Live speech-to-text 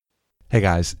Hey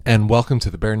guys, and welcome to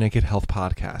the Bare Naked Health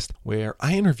Podcast, where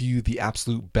I interview the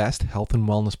absolute best health and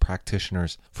wellness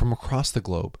practitioners from across the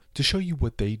globe to show you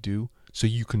what they do so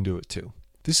you can do it too.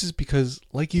 This is because,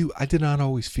 like you, I did not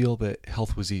always feel that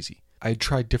health was easy. I had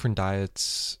tried different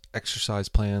diets, exercise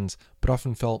plans, but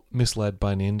often felt misled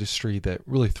by an industry that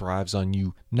really thrives on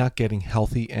you not getting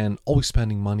healthy and always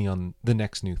spending money on the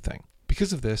next new thing.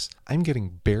 Because of this, I'm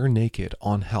getting bare naked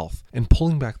on health and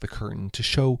pulling back the curtain to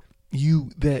show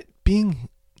you that being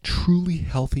truly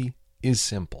healthy is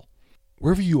simple.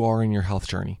 Wherever you are in your health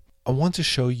journey, I want to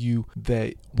show you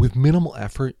that with minimal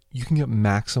effort, you can get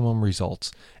maximum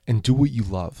results and do what you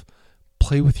love.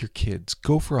 Play with your kids,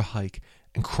 go for a hike,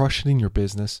 and crush it in your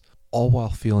business, all while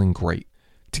feeling great.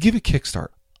 To give a kickstart,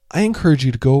 I encourage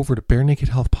you to go over to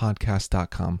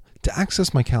barenakedhealthpodcast.com to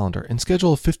access my calendar and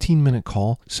schedule a 15-minute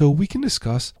call so we can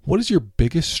discuss what is your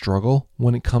biggest struggle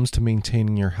when it comes to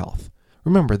maintaining your health.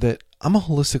 Remember that I'm a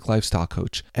holistic lifestyle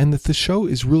coach and that the show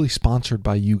is really sponsored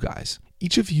by you guys.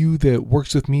 Each of you that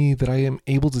works with me that I am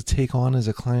able to take on as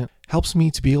a client helps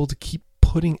me to be able to keep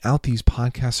putting out these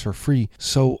podcasts for free.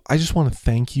 So I just want to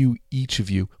thank you, each of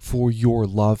you, for your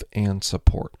love and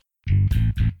support.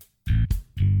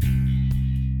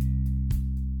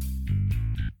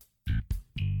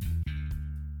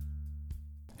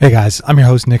 Hey guys, I'm your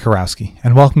host Nick Horowski,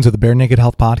 and welcome to the Bare Naked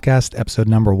Health Podcast, episode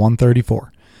number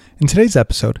 134. In today's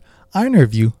episode, I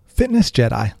interview fitness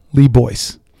Jedi Lee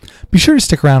Boyce. Be sure to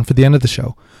stick around for the end of the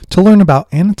show to learn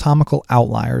about anatomical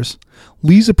outliers,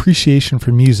 Lee's appreciation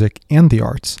for music and the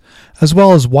arts, as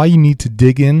well as why you need to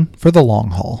dig in for the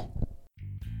long haul.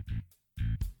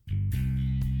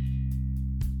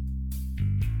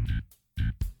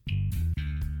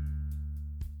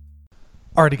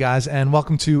 Alrighty guys, and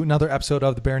welcome to another episode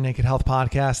of the Bare Naked Health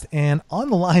Podcast. And on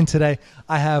the line today,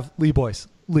 I have Lee Boyce.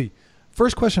 Lee,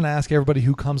 first question I ask everybody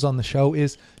who comes on the show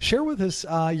is, share with us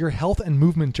your health and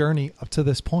movement journey up to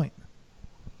this point.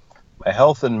 My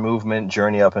health and movement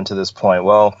journey up into this point.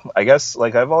 Well, I guess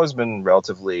I've always been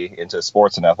relatively into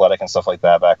sports and athletic and stuff like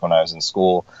that back when I was in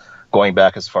school, going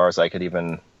back as far as I could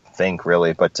even think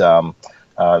really. But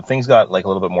things got a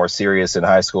little bit more serious in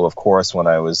high school, of course, when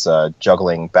I was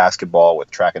juggling basketball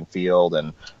with track and field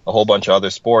and a whole bunch of other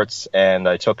sports. And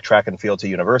I took track and field to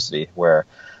university where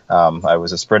I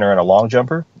was a sprinter and a long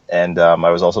jumper, and I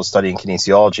was also studying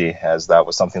kinesiology, as that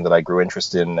was something that I grew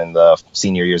interested in the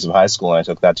senior years of high school, and I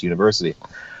took that to university.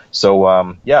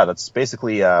 So, that's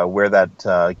basically where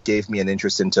that gave me an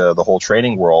interest into the whole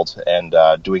training world, and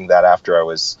doing that after I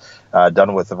was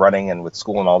done with the running and with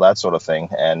school and all that sort of thing.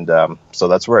 And so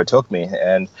that's where it took me.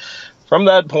 And from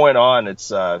that point on,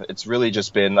 it's really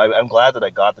just been, I'm glad that I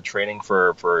got the training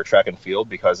for track and field,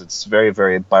 because it's very,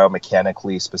 very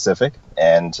biomechanically specific.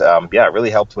 And it really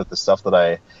helped with the stuff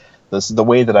that the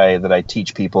way that I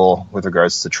teach people with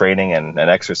regards to training and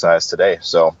exercise today.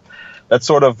 So that's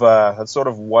sort of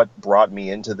what brought me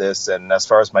into this. And as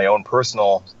far as my own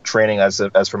personal training, as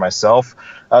for myself,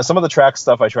 some of the track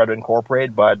stuff I try to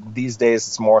incorporate, but these days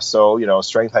it's more so,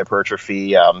 strength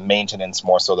hypertrophy, maintenance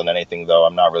more so than anything, though.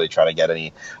 I'm not really trying to get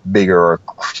any bigger or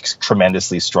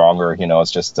tremendously stronger.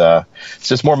 It's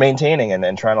just more maintaining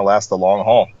and trying to last the long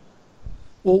haul.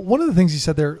 Well, one of the things you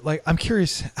said there, I'm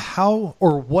curious how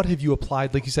or what have you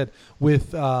applied, like you said,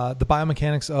 with the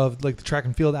biomechanics of the track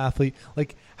and field athlete,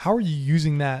 how are you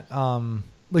using that,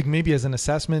 maybe as an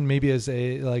assessment, maybe as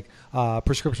a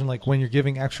prescription, when you're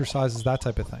giving exercises, that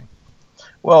type of thing?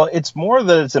 Well, it's more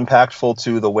that it's impactful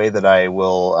to the way that I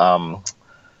will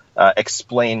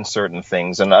explain certain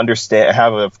things and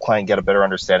have a client get a better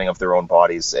understanding of their own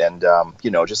bodies, and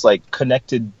just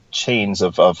connected chains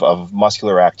of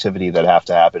muscular activity that have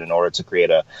to happen in order to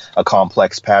create a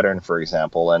complex pattern, for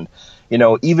example. And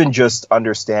even just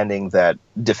understanding that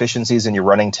deficiencies in your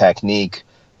running technique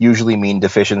usually mean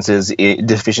deficiencies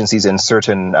in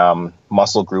certain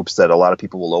muscle groups that a lot of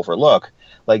people will overlook.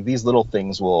 These little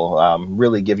things will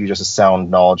really give you just a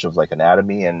sound knowledge of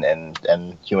anatomy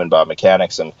and human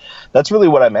biomechanics. And that's really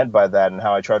what I meant by that, and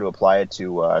how I try to apply it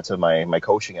to my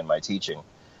coaching and my teaching.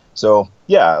 So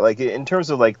in terms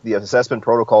of the assessment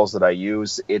protocols that I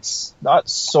use, it's not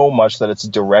so much that it's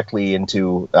directly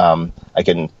into I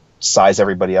can size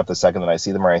everybody up the second that I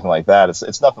see them or anything like that.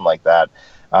 It's nothing like that.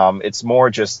 It's more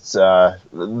just the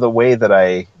way that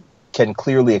I can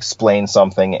clearly explain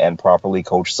something and properly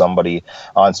coach somebody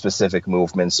on specific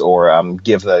movements, or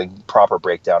give the proper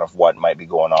breakdown of what might be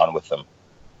going on with them.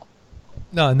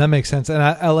 No, and that makes sense. And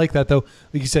I like that, though.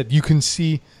 Like you said, you can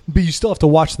see, but you still have to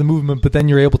watch the movement, but then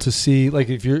you're able to see, like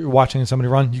if you're watching somebody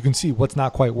run, you can see what's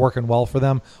not quite working well for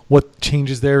them, what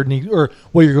changes there need, or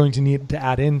what you're going to need to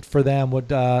add in for them, what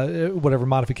whatever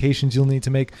modifications you'll need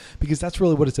to make, because that's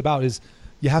really what it's about, is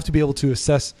you have to be able to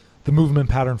assess the movement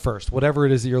pattern first, whatever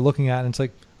it is that you're looking at. And it's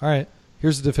like, all right,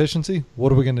 here's the deficiency.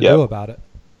 What are we going to do about it?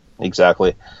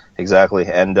 Exactly.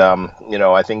 And,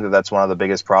 I think that's one of the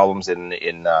biggest problems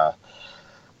in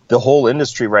the whole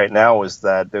industry right now, is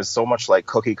that there's so much like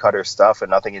cookie cutter stuff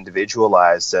and nothing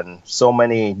individualized, and so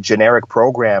many generic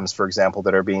programs, for example,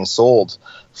 that are being sold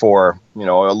for, a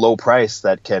low price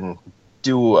that can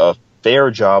do a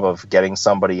fair job of getting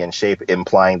somebody in shape,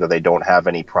 implying that they don't have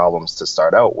any problems to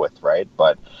start out with. Right.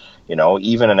 But,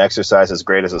 even an exercise as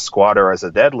great as a squat or as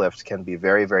a deadlift can be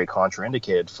very, very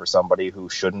contraindicated for somebody who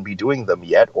shouldn't be doing them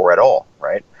yet or at all.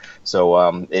 Right.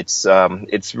 So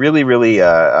it's really, really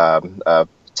a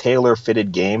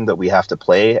tailor-fitted game that we have to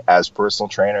play as personal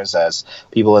trainers, as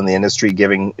people in the industry,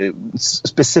 giving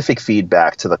specific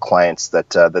feedback to the clients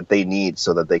that they need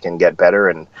so that they can get better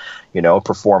and,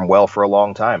 perform well for a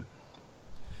long time.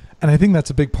 And I think that's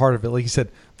a big part of it. Like you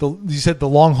said, the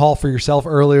long haul for yourself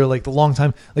earlier, like the long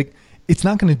time, like it's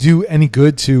not going to do any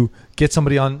good to get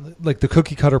somebody on like the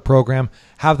cookie cutter program,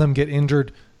 have them get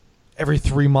injured every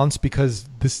 3 months because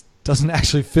this doesn't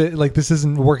actually fit. Like this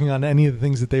isn't working on any of the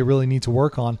things that they really need to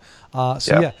work on.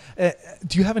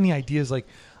 Do you have any ideas, like,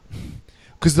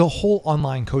 because the whole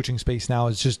online coaching space now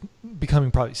is just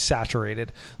becoming probably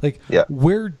saturated. Like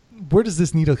where does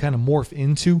this need to kind of morph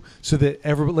into so that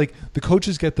everybody, like the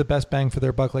coaches, get the best bang for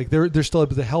their buck? Like they're still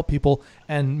able to help people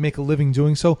and make a living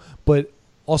doing so, but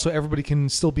also everybody can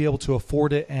still be able to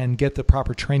afford it and get the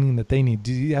proper training that they need.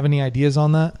 Do you have any ideas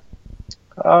on that?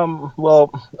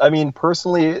 Well, I mean,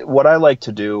 personally, what I like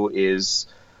to do is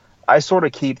I sort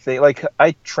of keep like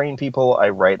I train people, I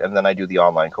write, and then I do the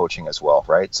online coaching as well.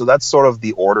 Right. So that's sort of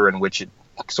the order in which it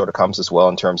sort of comes as well,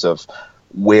 in terms of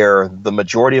where the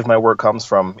majority of my work comes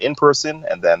from in person,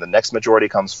 and then the next majority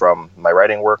comes from my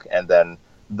writing work, and then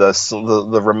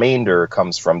the remainder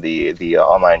comes from the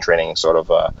online training sort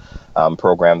of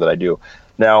program that I do.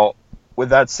 Now, with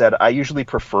that said, I usually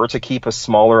prefer to keep a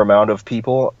smaller amount of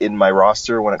people in my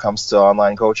roster when it comes to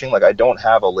online coaching. Like I don't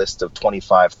have a list of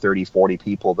 25, 30, 40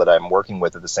 people that I'm working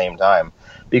with at the same time,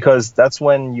 because that's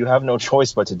when you have no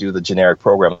choice but to do the generic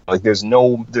program. Like there's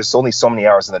only so many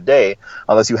hours in a day,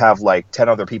 unless you have like 10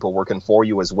 other people working for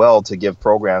you as well to give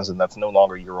programs, and that's no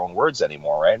longer your own words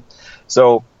anymore, right?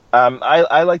 So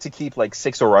I like to keep like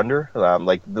 6 or under,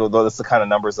 that's the kind of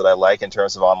numbers that I like in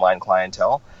terms of online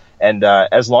clientele. And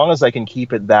as long as I can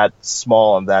keep it that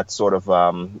small and that sort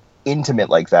of intimate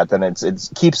like that, then it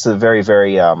keeps it very,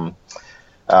 very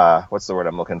what's the word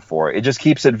I'm looking for? It just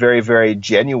keeps it very, very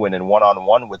genuine and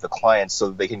one-on-one with the clients, so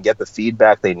that they can get the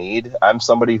feedback they need. I'm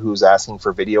somebody who's asking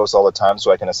for videos all the time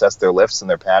so I can assess their lifts and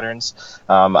their patterns.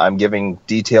 I'm giving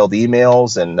detailed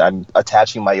emails, and I'm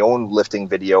attaching my own lifting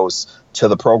videos to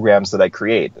the programs that I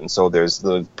create. And so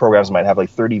the programs might have like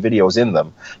 30 videos in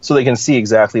them, so they can see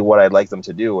exactly what I'd like them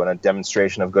to do in a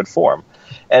demonstration of good form.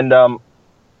 And,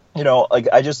 like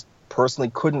I just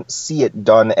personally couldn't see it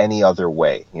done any other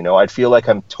way. I'd feel like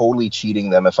I'm totally cheating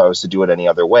them if I was to do it any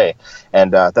other way.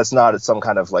 And that's not some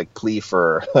kind of like plea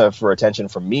for for attention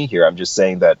from me here. I'm just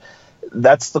saying that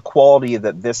that's the quality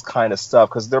that this kind of stuff,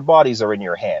 because their bodies are in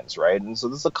your hands, right? And so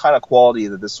this is the kind of quality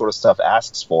that this sort of stuff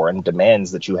asks for and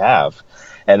demands that you have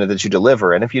and that you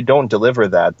deliver. And if you don't deliver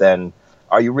that, then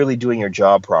are you really doing your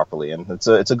job properly? And it's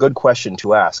a good question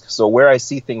to ask. So where I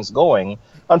see things going,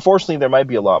 unfortunately, there might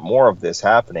be a lot more of this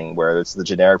happening, where it's the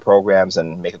generic programs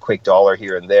and make a quick dollar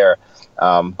here and there.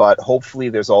 But hopefully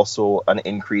there's also an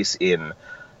increase in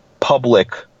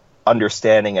public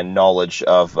understanding and knowledge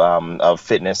of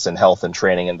fitness and health and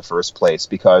training in the first place,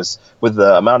 because with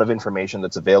the amount of information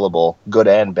that's available, good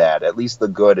and bad, at least the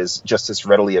good is just as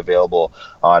readily available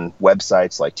on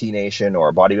websites like T-Nation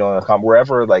or bodybuilding.com,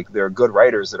 wherever like there are good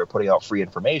writers that are putting out free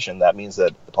information. That means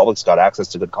that the public's got access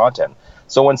to good content.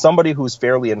 So when somebody who's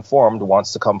fairly informed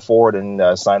wants to come forward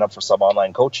and sign up for some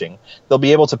online coaching, they'll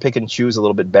be able to pick and choose a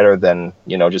little bit better than,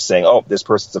 just saying, oh, this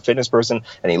person's a fitness person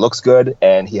and he looks good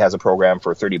and he has a program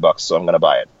for $30, so I'm going to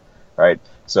buy it. Right.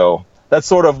 So that's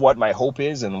sort of what my hope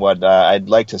is and what I'd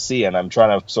like to see. And I'm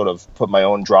trying to sort of put my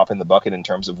own drop in the bucket in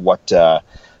terms of what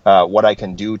I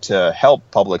can do to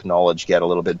help public knowledge get a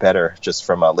little bit better, just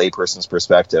from a layperson's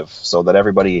perspective, so that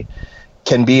everybody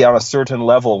can be on a certain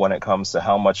level when it comes to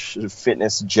how much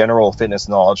general fitness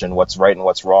knowledge and what's right and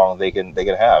what's wrong they can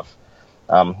have.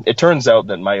 It turns out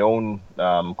that my own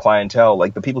clientele,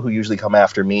 like the people who usually come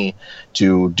after me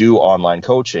to do online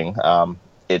coaching, I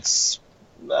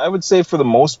would say for the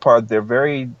most part, they're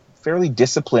fairly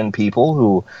disciplined people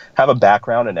who have a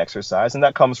background in exercise, and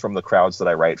that comes from the crowds that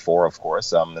I write for, of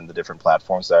course, and the different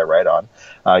platforms that I write on.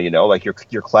 Like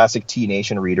your classic T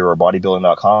Nation reader or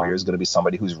bodybuilding.com reader is going to be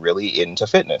somebody who's really into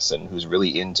fitness and who's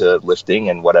really into lifting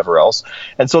and whatever else.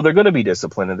 And so they're going to be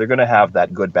disciplined, and they're going to have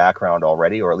that good background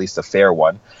already, or at least a fair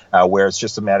one, where it's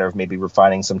just a matter of maybe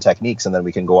refining some techniques, and then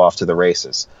we can go off to the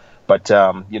races. But,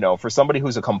 for somebody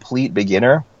who's a complete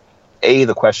beginner,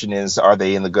 the question is, are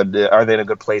they in a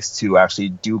good place to actually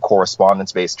do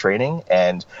correspondence-based training?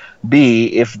 And B,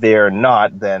 if they're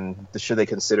not, then should they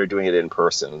consider doing it in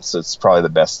person? So it's probably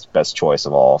the best choice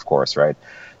of all, of course, right?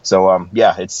 So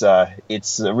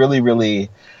it's really, really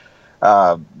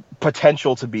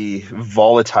potential to be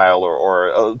volatile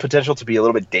or potential to be a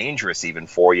little bit dangerous even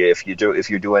for you if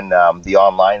you're doing the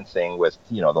online thing with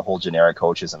the whole generic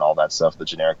coaches and all that stuff, the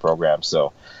generic programs.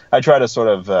 So I try to sort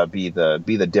of be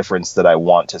the difference that I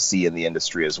want to see in the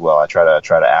industry as well. I try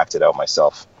to act it out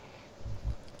myself.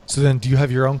 So then, do you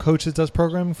have your own coach that does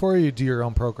programming for you? Or you do your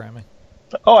own programming?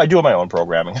 Oh, I do my own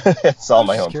programming. It's all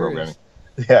my own programming.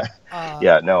 Yeah.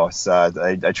 No. It's,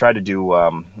 I try to do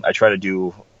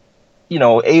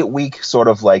 8-week sort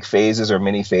of like phases or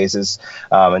mini phases,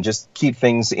 and just keep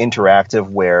things interactive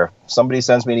where somebody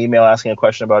sends me an email asking a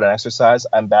question about an exercise,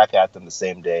 I'm back at them the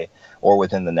same day or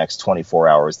within the next 24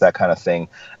 hours, that kind of thing.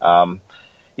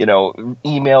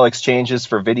 Email exchanges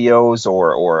for videos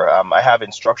or I have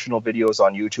instructional videos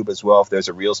on YouTube as well if there's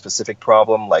a real specific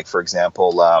problem. Like, for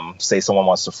example, say someone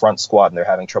wants to front squat and they're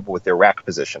having trouble with their rack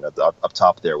position up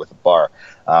top there with a bar.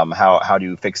 How do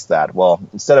you fix that? Well,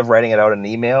 instead of writing it out in an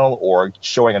email or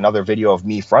showing another video of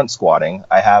me front squatting,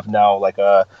 I have now like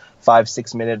a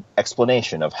 5-6 minute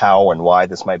explanation of how and why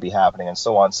this might be happening and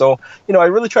so on. So, I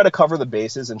really try to cover the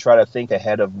bases and try to think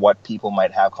ahead of what people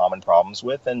might have common problems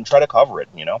with and try to cover it,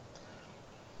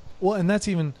 Well, and that's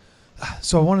even,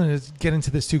 so I wanted to get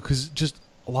into this too, because just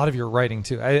a lot of your writing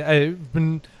too. It's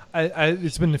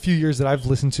been a few years that I've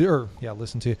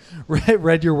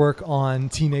read your work on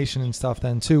T Nation and stuff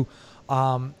then too.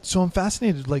 So I'm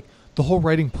fascinated, like the whole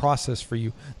writing process for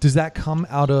you. Does that come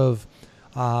out of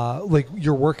like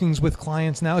your workings with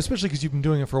clients now, especially because you've been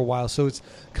doing it for a while, so it's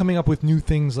coming up with new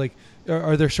things? Like,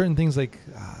 are there certain things like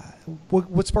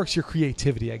what sparks your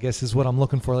creativity, I guess, is what I'm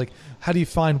looking for? Like, how do you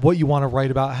find what you want to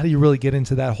write about? How do you really get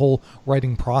into that whole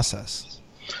writing process?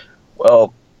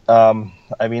 Well,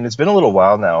 it's been a little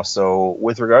while now. So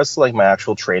with regards to like my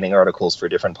actual training articles for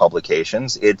different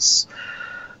publications, it's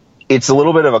a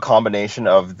little bit of a combination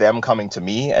of them coming to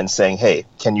me and saying, hey,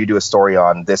 can you do a story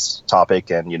on this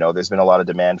topic? And, there's been a lot of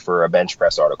demand for a bench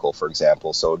press article, for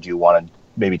example. So do you want to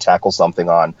maybe tackle something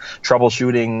on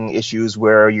troubleshooting issues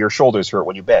where your shoulders hurt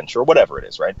when you bench or whatever it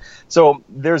is, right? So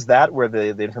there's that where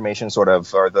the information sort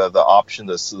of, or the option,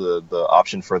 the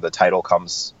option for the title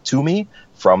comes to me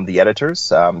from the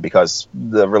editors, because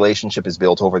the relationship is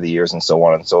built over the years and so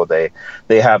on. And so they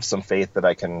have some faith that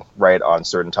I can write on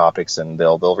certain topics and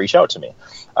they'll reach out to me.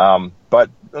 But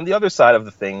on the other side of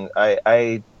the thing,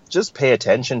 I just pay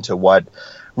attention to what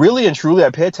really and truly, I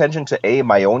pay attention to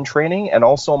my own training and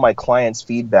also my clients'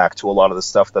 feedback to a lot of the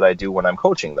stuff that I do when I'm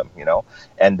coaching them,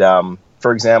 And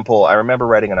for example, I remember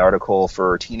writing an article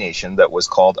for T Nation that was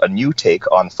called A New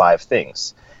Take on 5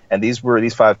 Things. And these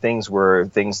 5 things were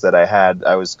things that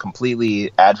I was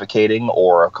completely advocating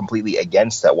or completely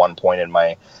against at one point in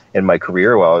my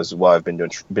career while I've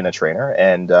been a trainer,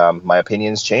 and my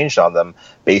opinions changed on them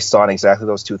based on exactly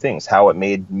those 2 things: how it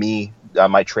made me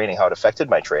my training, how it affected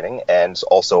my training, and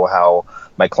also how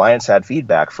my clients had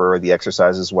feedback for the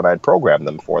exercises when I'd programmed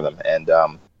them for them. And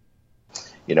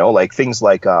like things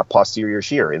like posterior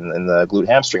shear in the glute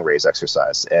hamstring raise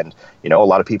exercise. And, a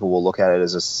lot of people will look at it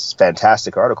as a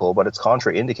fantastic article, but it's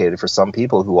contraindicated for some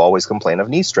people who always complain of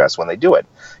knee stress when they do it,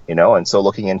 and so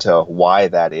looking into why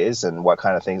that is and what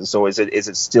kind of things. So is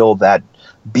it still that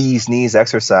bee's knees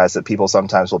exercise that people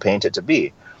sometimes will paint it to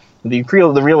be? The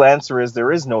real answer is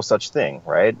there is no such thing,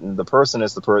 right? And the person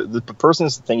is the person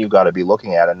is the thing you've got to be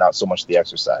looking at, and not so much the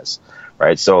exercise,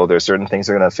 right? So there's certain things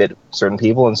that are going to fit certain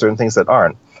people and certain things that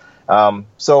aren't.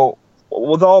 So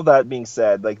with all that being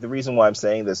said, like the reason why I'm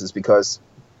saying this is because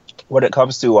when it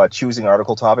comes to choosing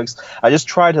article topics, I just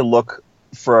try to look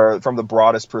from the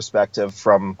broadest perspective,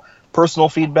 from personal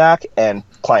feedback and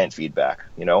client feedback.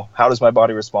 How does my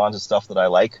body respond to stuff that I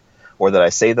like or that I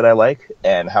say that I like,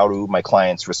 and how do my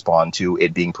clients respond to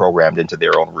it being programmed into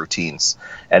their own routines?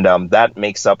 And that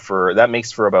makes for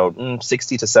about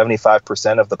 60 to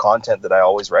 75% of the content that I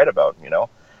always write about.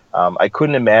 I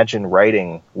couldn't imagine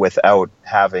writing without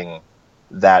having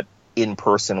that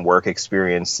in-person work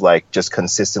experience, like just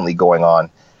consistently going on.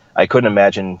 I couldn't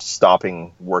imagine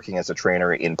stopping working as a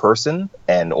trainer in person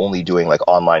and only doing like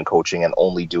online coaching and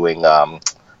only doing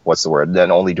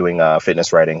then only doing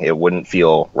fitness writing. It wouldn't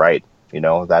feel right.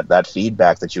 That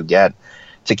feedback that you get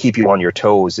to keep you on your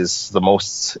toes is the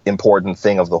most important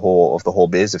thing of the whole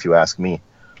biz, if you ask me.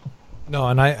 No,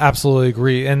 and I absolutely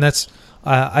agree. And that's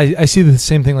I see the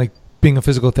same thing like being a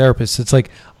physical therapist. It's like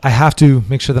I have to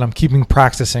make sure that I'm keeping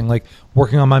practicing, like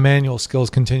working on my manual skills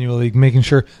continually, making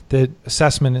sure that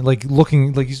assessment and like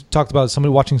looking, like you talked about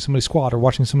watching somebody squat or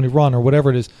watching somebody run or whatever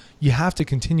it is. You have to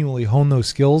continually hone those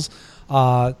skills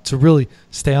to really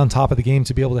stay on top of the game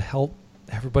to be able to help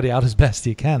everybody out as best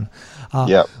you can.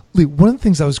 Lee, one of the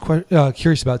things I was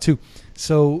curious about too.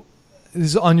 So this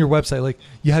is on your website, like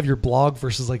you have your blog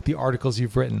versus like the articles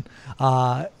you've written.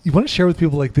 You want to share with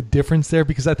people like the difference there?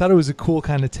 Because I thought it was a cool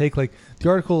kind of take. Like the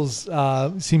articles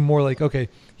seem more like, okay,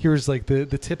 here's like the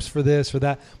tips for this or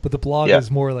that, but the blog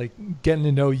is more like getting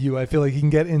to know you. I feel like you can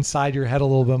get inside your head a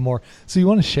little bit more. So you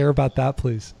want to share about that,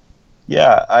 please?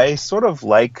 Yeah, I sort of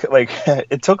like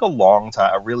it took a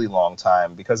really long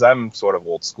time, because I'm sort of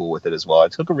old school with it as well.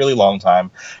 It took a really long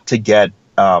time to get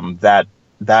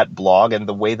that blog and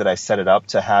the way that I set it up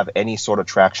to have any sort of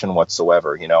traction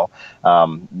whatsoever.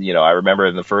 I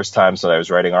remember the first times that I was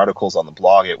writing articles on the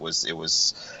blog, it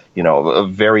was a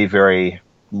very, very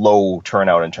low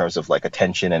turnout in terms of like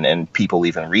attention and people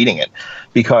even reading it,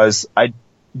 because I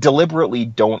deliberately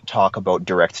don't talk about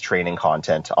direct training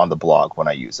content on the blog when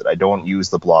I use it. I don't use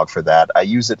the blog for that. I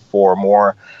use it for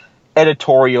more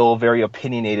editorial, very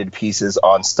opinionated pieces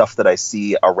on stuff that I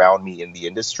see around me in the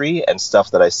industry and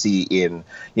stuff that I see in,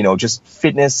 just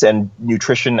fitness and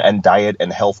nutrition and diet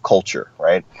and health culture,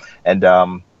 right? And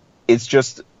it's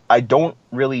just, I don't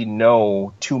really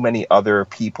know too many other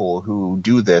people who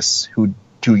do this, who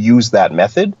use that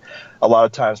method. A lot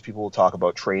of times people will talk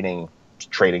about training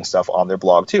stuff on their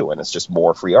blog too, and it's just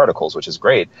more free articles, which is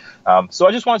great. So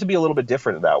I just wanted to be a little bit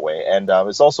different that way, and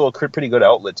it's also a pretty good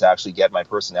outlet to actually get my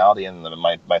personality and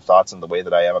my thoughts and the way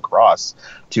that I am across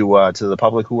to the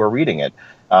public who are reading it.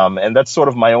 And that's sort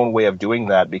of my own way of doing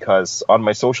that, because on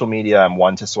my social media, I'm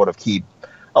one to sort of keep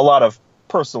a lot of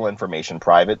personal information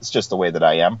private. It's just the way that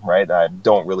I am, right? I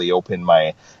don't really open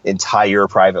my entire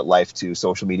private life to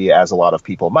social media as a lot of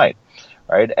people might.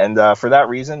 Right. And for that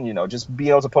reason, just being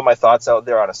able to put my thoughts out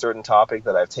there on a certain topic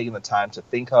that I've taken the time to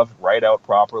think of, write out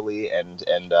properly and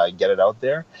get it out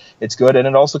there, it's good. And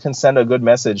it also can send a good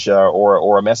message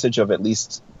or a message of at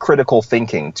least critical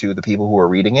thinking to the people who are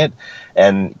reading it,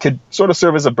 and could sort of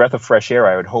serve as a breath of fresh air,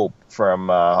 I would hope, from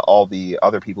all the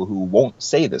other people who won't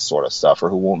say this sort of stuff or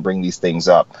who won't bring these things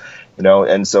up,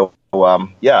 and so.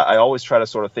 I always try to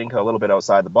sort of think a little bit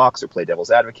outside the box or play devil's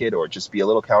advocate or just be a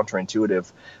little counterintuitive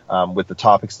with the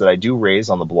topics that I do raise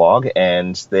on the blog,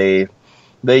 and they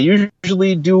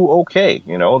usually do okay.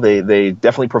 They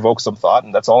definitely provoke some thought,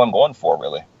 and that's all I'm going for,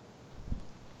 really.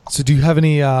 So do you have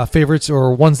any favorites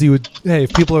or ones that you would, hey,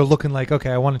 if people are looking like,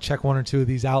 okay, I want to check one or two of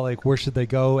these out, like where should they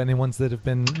go? Any ones that have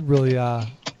been really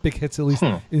big hits, at least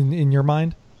in your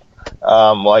mind?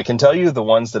 Well, I can tell you the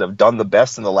ones that have done the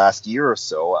best in the last year or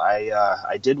so.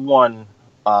 I did one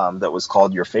that was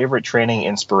called "Your Favorite Training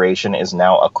Inspiration is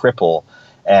Now a Cripple,"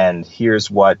 and here's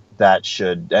what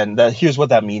here's what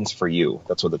that means for you.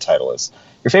 That's what the title is.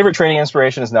 Your favorite training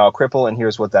inspiration is now a cripple, and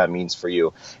here's what that means for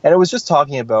you. And it was just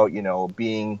talking about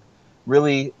being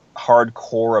really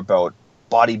hardcore about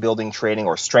bodybuilding training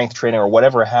or strength training or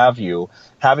whatever have you,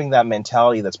 having that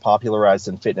mentality that's popularized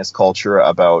in fitness culture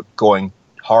about going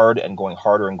hard and going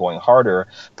harder and going harder,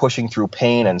 pushing through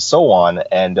pain and so on,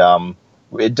 and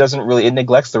it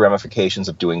neglects the ramifications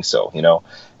of doing so,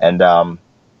 and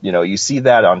you see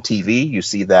that on TV, you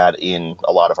see that in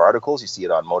a lot of articles, you see it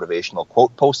on motivational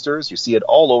quote posters, you see it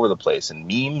all over the place in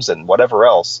memes and whatever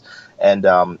else, and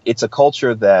it's a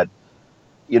culture that,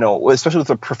 especially with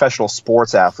the professional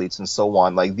sports athletes and so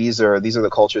on, like these are the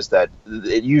cultures that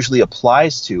it usually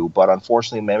applies to, but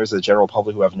unfortunately members of the general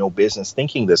public who have no business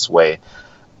thinking this way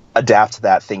adapt to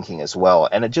that thinking as well,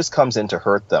 and it just comes in to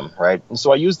hurt them, right? And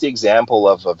so I use the example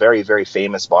of a very, very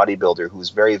famous bodybuilder who's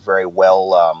very, very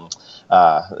well,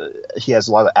 he has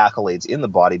a lot of accolades in the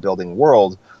bodybuilding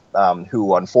world,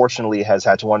 who unfortunately has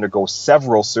had to undergo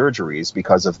several surgeries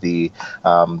because of the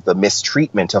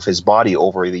mistreatment of his body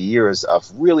over the years of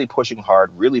really pushing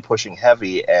hard, really pushing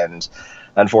heavy, and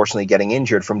unfortunately getting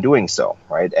injured from doing so,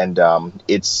 right? And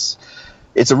it's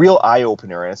a real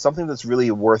eye-opener, and it's something that's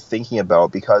really worth thinking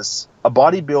about, because a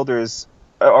bodybuilder's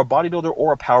a bodybuilder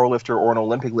or a power lifter or an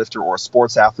Olympic lifter or a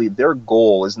sports athlete, their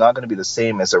goal is not going to be the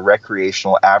same as a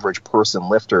recreational average person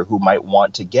lifter who might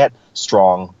want to get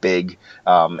strong, big,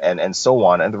 and so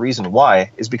on. And the reason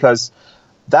why is because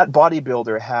that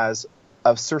bodybuilder has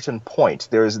a certain point.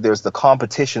 There's the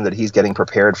competition that he's getting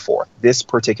prepared for, this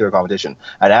particular competition.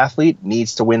 An athlete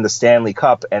needs to win the Stanley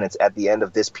Cup, and it's at the end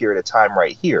of this period of time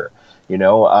right here.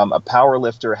 A power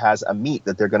lifter has a meet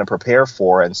that they're going to prepare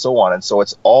for, and so on. And so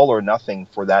it's all or nothing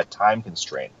for that time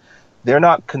constraint. They're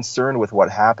not concerned with what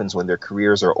happens when their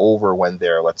careers are over, when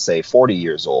they're, let's say, 40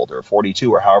 years old or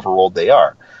 42 or however old they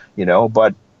are,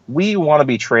 but we want to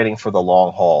be training for the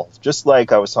long haul. Just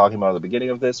like I was talking about at the beginning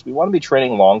of this, we want to be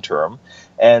training long term,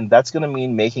 and that's going to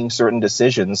mean making certain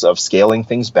decisions of scaling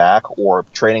things back or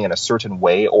training in a certain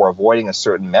way or avoiding a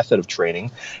certain method of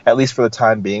training, at least for the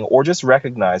time being, or just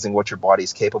recognizing what your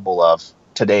body's capable of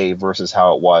today versus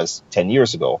how it was 10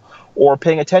 years ago, or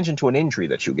paying attention to an injury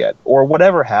that you get, or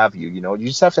whatever have you. You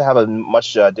just have to have a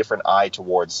much different eye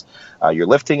towards your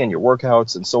lifting and your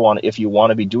workouts and so on if you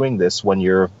want to be doing this when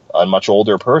you're a much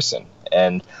older person.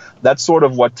 And that's sort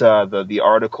of what the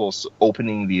article's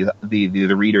opening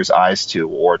the reader's eyes to,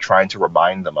 or trying to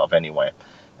remind them of anyway.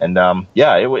 And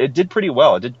it did pretty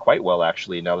well. It did quite well,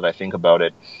 actually, now that I think about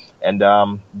it. And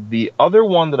the other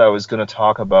one that I was going to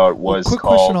talk about was quick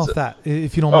called... question off that,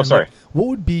 if you don't mind. Sorry. Like, what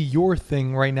would be your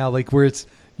thing right now, like where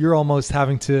you're almost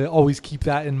having to always keep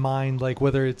that in mind, like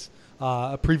whether it's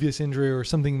a previous injury or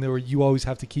something that where you always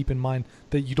have to keep in mind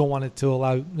that you don't want it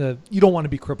to you don't want to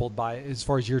be crippled by it as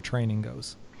far as your training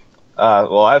goes?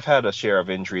 Well, I've had a share of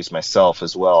injuries myself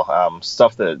as well.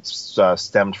 Stuff that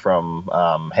stemmed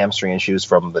from hamstring issues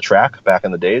from the track back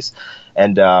in the days.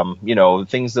 And,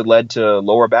 things that led to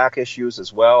lower back issues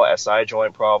as well, SI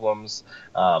joint problems,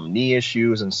 knee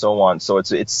issues, and so on. So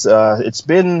it's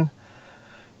been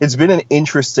an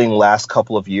interesting last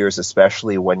couple of years,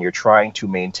 especially when you're trying to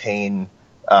maintain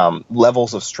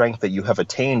levels of strength that you have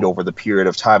attained over the period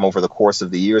of time, over the course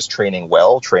of the years, training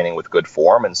with good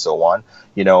form and so on.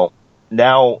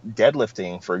 Now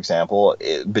deadlifting, for example,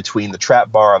 between the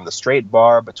trap bar and the straight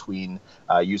bar, between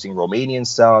using Romanian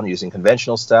style and using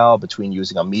conventional style, between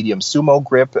using a medium sumo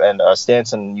grip and a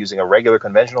stance and using a regular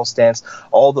conventional stance,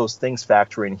 all those things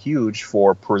factor in huge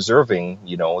for preserving,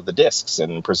 the discs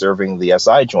and preserving the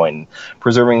SI joint,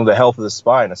 preserving the health of the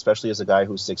spine, especially as a guy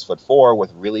who's 6'4"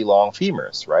 with really long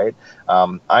femurs, right?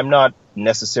 I'm not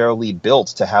necessarily built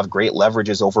to have great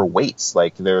leverages over weights.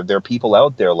 Like there are people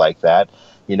out there like that.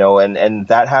 And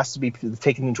that has to be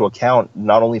taken into account,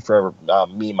 not only for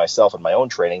me, myself, and my own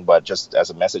training, but just as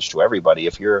a message to everybody.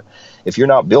 If you're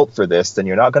not built for this, then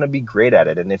you're not going to be great at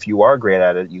it. And if you are great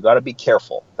at it, you got to be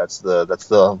careful. That's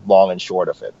the long and short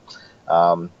of it.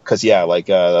 Because like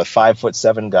a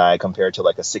 5'7" guy compared to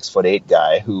like a 6'8"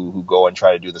 guy who go and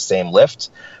try to do the same lift,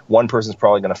 one person's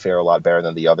probably going to fare a lot better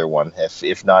than the other one.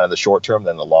 If not in the short term,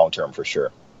 then the long term for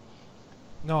sure.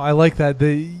 No, I like that.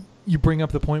 You bring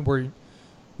up the point where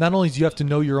not only do you have to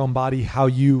know your own body, how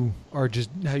you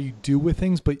do with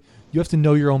things, but you have to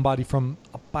know your own body from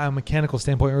a biomechanical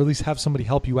standpoint, or at least have somebody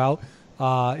help you out.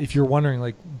 If you're wondering,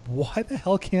 like, why the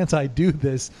hell can't I do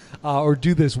this or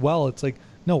do this well? It's like,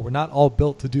 no, we're not all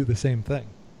built to do the same thing.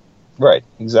 Right,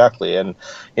 exactly. And,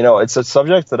 it's a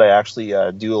subject that I actually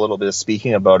do a little bit of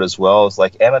speaking about as well. It's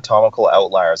like anatomical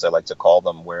outliers, I like to call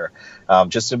them, where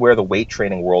just where the weight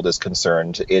training world is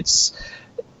concerned, it's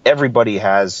everybody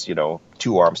has,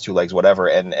 2 arms, 2 legs, whatever,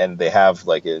 and they have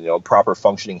like a proper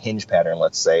functioning hinge pattern,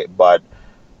 let's say. But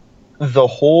the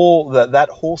that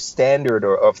whole standard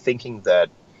of thinking that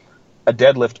a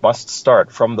deadlift must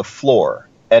start from the floor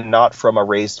and not from a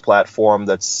raised platform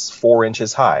that's 4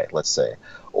 inches high, let's say,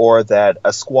 or that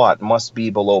a squat must be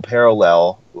below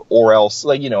parallel, or else,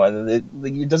 and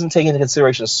it doesn't take into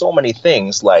consideration so many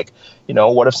things, like,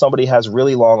 what if somebody has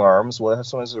really long arms? What if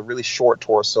someone has a really short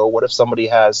torso? What if somebody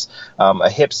has a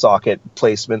hip socket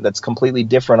placement that's completely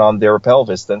different on their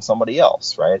pelvis than somebody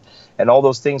else, right? And all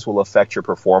those things will affect your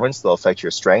performance. They'll affect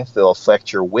your strength. They'll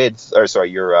affect your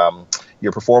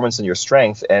your performance and your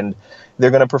strength, and they're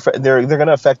going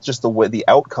to affect just the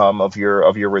outcome of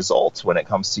your results when it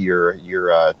comes to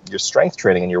your strength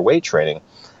training and your weight training.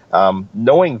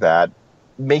 Knowing that,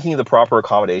 making the proper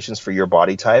accommodations for your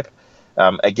body type,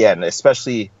 again,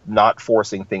 especially not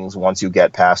forcing things once you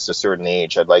get past a certain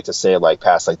age. I'd like to say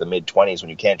past the mid-20s, when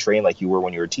you can't train like you were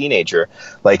when you were a teenager.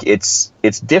 Like it's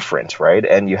different, right?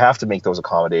 And you have to make those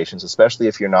accommodations, especially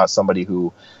if you're not somebody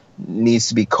who needs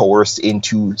to be coerced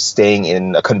into staying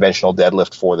in a conventional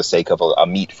deadlift for the sake of a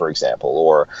meet, for example,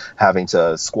 or having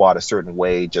to squat a certain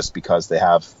way just because they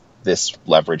have this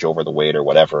leverage over the weight or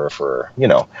whatever for,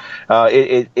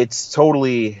 it's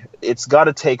got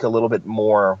to take a little bit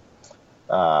more,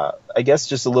 I guess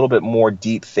just a little bit more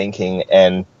deep thinking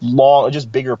and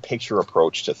just bigger picture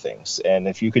approach to things. And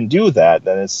if you can do that,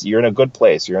 then you're in a good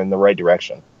place. You're in the right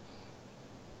direction.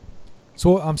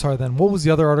 So I'm sorry then, what was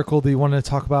the other article that you wanted to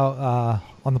talk about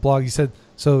on the blog? You said,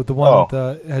 so the one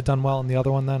that had done well and the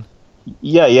other one then?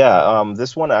 Yeah.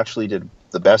 This one actually did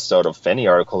the best out of any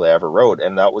article I ever wrote.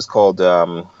 And that was called,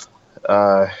 how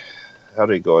did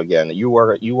it go again?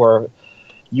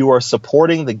 You are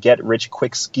supporting the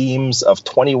get-rich-quick schemes of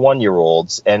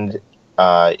 21-year-olds, and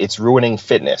it's ruining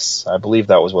fitness. I believe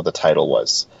that was what the title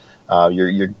was.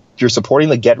 You're supporting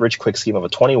the get-rich-quick scheme of a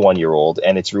 21-year-old,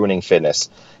 and it's ruining fitness.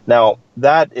 Now,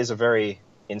 that is a very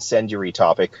incendiary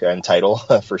topic and title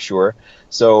for sure.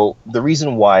 So the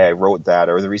reason why I wrote that,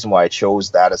 or the reason why I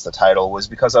chose that as the title, was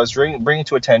because I was bringing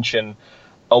to attention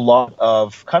a lot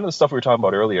of kind of the stuff we were talking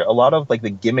about earlier, a lot of like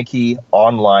the gimmicky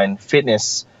online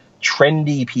fitness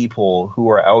trendy people who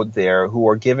are out there who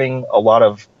are giving a lot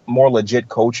of more legit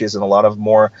coaches and a lot of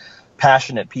more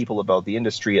passionate people about the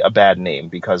industry a bad name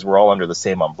because we're all under the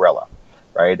same umbrella,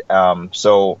 right?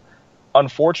 So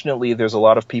unfortunately, there's a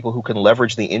lot of people who can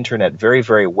leverage the internet very,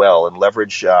 very well and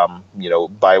leverage,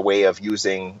 by way of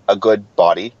using a good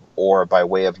body or by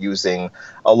way of using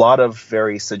a lot of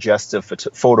very suggestive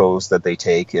photos that they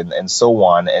take and so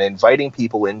on, and inviting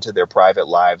people into their private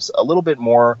lives a little bit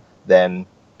more than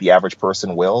the average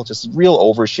person will, just real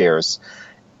overshares.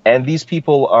 And these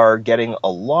people are getting a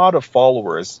lot of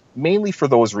followers, mainly for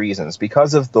those reasons,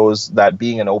 because of that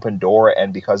being an open door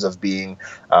and because of being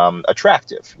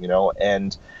attractive,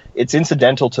 and it's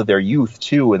incidental to their youth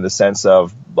too, in the sense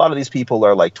of a lot of these people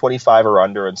are like 25 or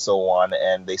under and so on,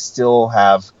 and they still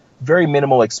have very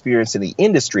minimal experience in the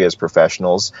industry as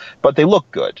professionals, but they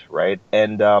look good, right?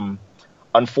 And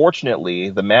unfortunately,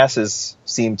 the masses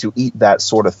seem to eat that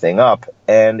sort of thing up,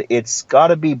 and it's got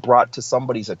to be brought to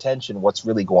somebody's attention what's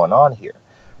really going on here,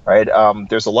 right?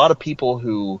 There's a lot of people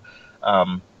who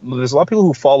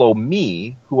follow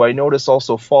me, who I notice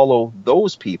also follow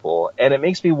those people, and it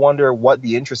makes me wonder what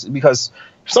the interest is, because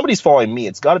if somebody's following me,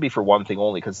 it's got to be for one thing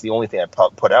only, because the only thing I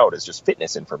put out is just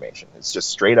fitness information. It's just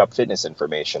straight up fitness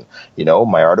information.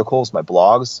 My articles, my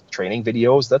blogs, training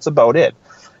videos, that's about it.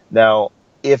 Now,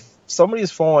 if somebody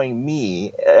is following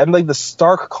me, and like the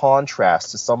stark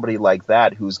contrast to somebody like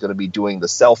that who's going to be doing the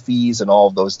selfies and all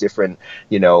of those different,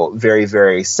 very,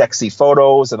 very sexy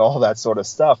photos and all that sort of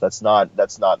stuff. That's not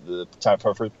the type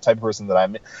of person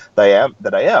that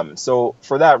I am. So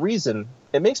for that reason,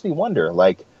 it makes me wonder,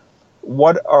 like,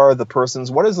 what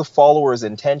is the follower's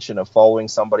intention of following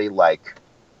somebody like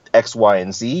X, Y,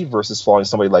 and Z versus following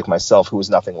somebody like myself who is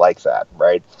nothing like that,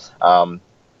 right?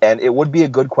 And it would be a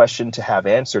good question to have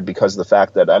answered, because of the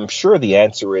fact that I'm sure the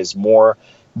answer is more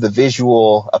the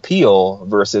visual appeal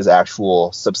versus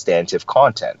actual substantive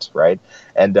content, right?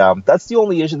 And that's the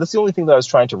only issue. That's the only thing that I was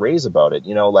trying to raise about it.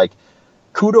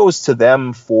 Kudos to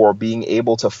them for being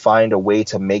able to find a way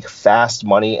to make fast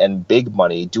money and big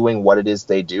money doing what it is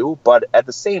they do. But at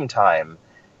the same time,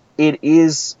 it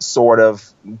is sort of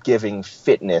giving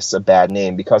fitness a bad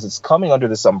name, because it's coming under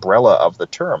this umbrella of the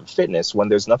term fitness when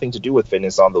there's nothing to do with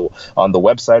fitness on the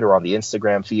website or on the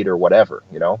Instagram feed or whatever,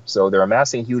 So they're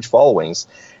amassing huge followings,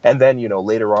 and then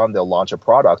later on they'll launch a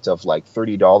product of like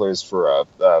 $30 for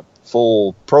a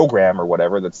full program or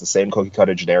whatever. That's the same cookie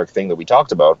cutter generic thing that we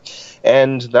talked about,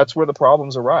 and that's where the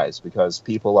problems arise, because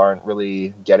people aren't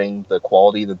really getting the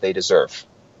quality that they deserve.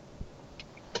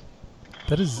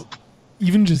 That is,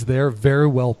 even just there, very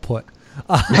well put.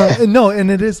 No,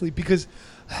 and it is, because,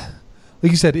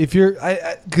 like you said, if you're,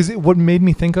 because what made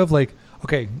me think of, like,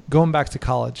 okay, going back to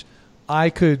college, I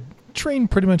could train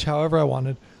pretty much however I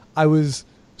wanted. I was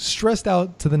stressed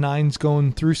out to the nines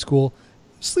going through school,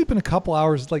 sleeping a couple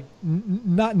hours, like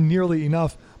not nearly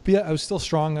enough, but yeah, I was still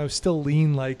strong. I was still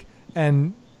lean,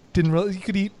 and didn't really, you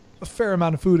could eat a fair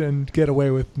amount of food and get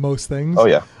away with most things. Oh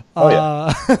yeah.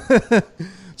 Yeah.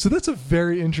 So that's a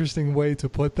very interesting way to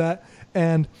put that.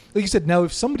 And like you said, now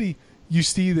if somebody you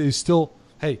see that is still,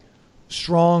 hey,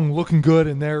 strong, looking good,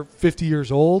 and they're 50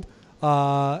 years old,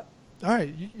 all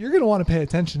right, you're going to want to pay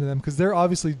attention to them, because they're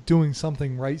obviously doing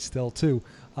something right still too.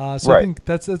 So right. I think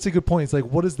that's a good point. It's like,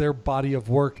 what is their body of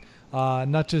work?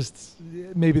 Not just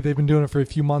maybe they've been doing it for a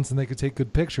few months and they could take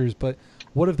good pictures, but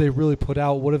what have they really put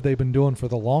out? What have they been doing for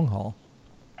the long haul?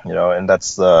 And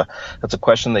that's a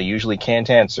question they usually can't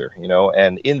answer,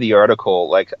 and in the article,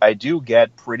 like, I do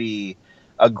get pretty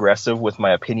aggressive with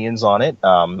my opinions on it.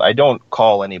 I don't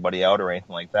call anybody out or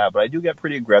anything like that, but I do get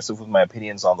pretty aggressive with my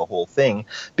opinions on the whole thing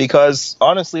because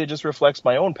honestly, it just reflects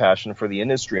my own passion for the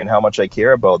industry and how much I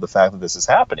care about the fact that this is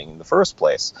happening in the first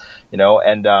place, you know,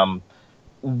 and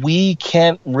we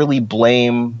can't really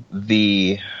blame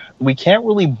the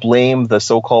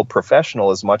so-called professional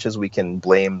as much as we can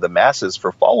blame the masses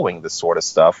for following this sort of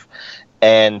stuff.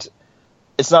 And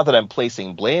it's not that I'm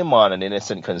placing blame on an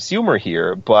innocent consumer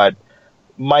here, but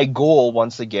my goal,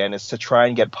 once again, is to try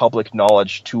and get public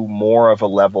knowledge to more of a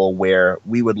level where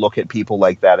we would look at people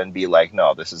like that and be like,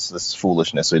 no, this is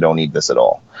foolishness. We don't need this at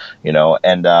all, you know.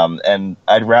 And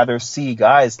I'd rather see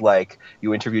guys like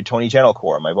you interviewed Tony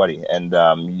Gentilcore, my buddy, and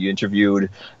you're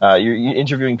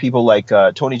interviewing people like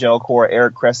Tony Gentilcore,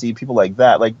 Eric Cressy, people like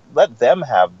that. Like, let them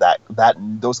have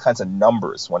those kinds of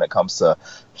numbers when it comes to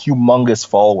humongous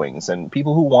followings and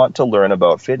people who want to learn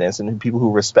about fitness and people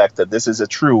who respect that this is a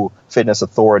true fitness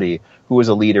authority who is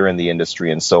a leader in the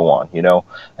industry and so on, you know.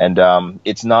 And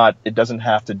it doesn't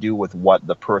have to do with what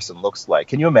the person looks like.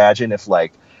 Can you imagine if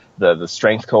like the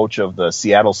strength coach of the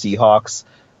Seattle Seahawks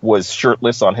was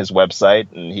shirtless on his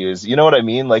website and he was, you know what I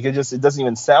mean? Like it doesn't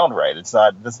even sound right.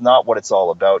 That's not what it's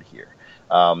all about here.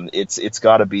 It's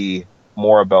got to be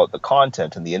more about the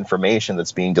content and the information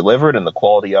that's being delivered and the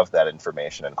quality of that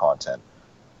information and content.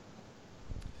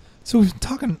 So we've been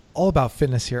talking all about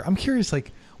fitness here. I'm curious,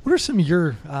 like, what are some of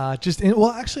your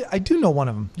actually, I do know one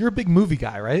of them. You're a big movie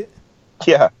guy, right?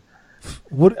 Yeah.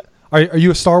 What are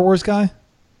you a Star Wars guy?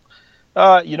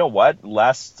 You know what?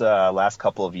 Last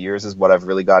couple of years is what I've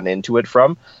really gotten into it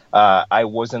from. I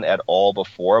wasn't at all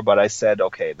before, but I said,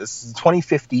 okay, this is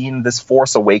 2015. This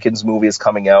Force Awakens movie is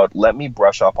coming out. Let me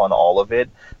brush up on all of it.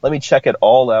 Let me check it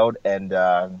all out, and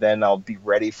then I'll be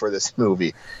ready for this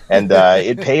movie. And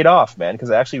it paid off, man,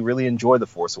 because I actually really enjoyed The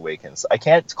Force Awakens. I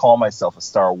can't call myself a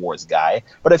Star Wars guy,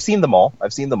 but I've seen them all.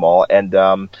 And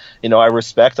you know, I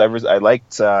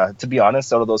liked, to be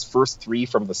honest, out of those first three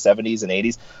from the 70s and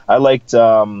 80s, I liked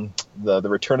the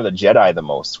Return of the Jedi the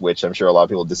most, which I'm sure a lot of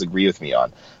people disagree with me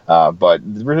on. But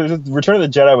Return of the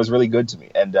Jedi was really good to me.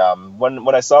 And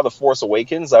when I saw The Force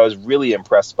Awakens, I was really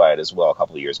impressed by it as well a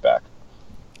couple of years back.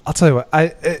 I'll tell you what,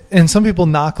 and some people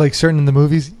knock like certain in the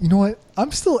movies. You know what?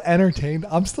 I'm still entertained.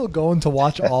 I'm still going to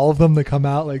watch all of them that come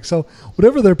out. Like, so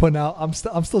whatever they're putting out, I'm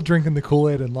still drinking the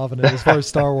Kool-Aid and loving it as far as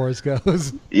Star Wars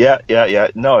goes. Yeah.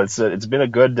 No, it's been a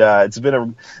good.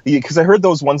 Because I heard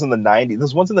those ones in the 90s.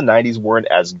 Those ones in the 90s weren't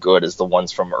as good as the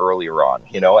ones from earlier on,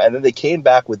 you know. And then they came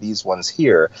back with these ones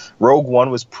here. Rogue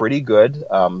One was pretty good.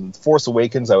 Force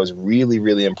Awakens, I was really,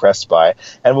 really impressed by.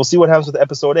 And we'll see what happens with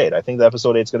Episode 8. I think the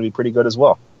Episode 8 is going to be pretty good as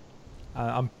well.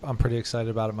 I'm pretty excited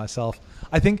about it myself.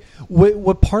 I think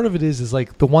what part of it is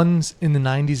like the ones in the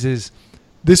 90s is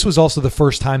this was also the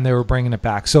first time they were bringing it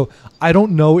back. So I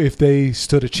don't know if they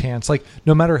stood a chance. Like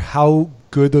no matter how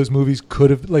good those movies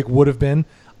would have been,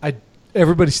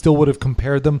 everybody still would have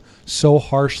compared them so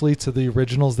harshly to the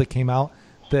originals that came out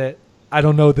that I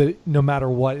don't know that no matter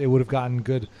what it would have gotten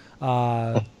good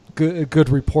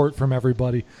report from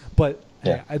everybody. But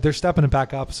yeah, they're stepping it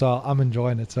back up, so I'm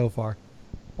enjoying it so far.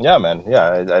 Yeah, man. Yeah,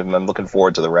 I'm looking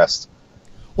forward to the rest.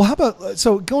 Well, how about,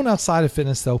 so going outside of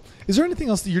fitness, though, is there anything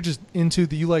else that you're just into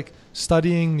that you like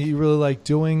studying, that you really like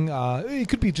doing? It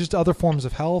could be just other forms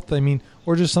of health, I mean,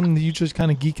 or just something that you just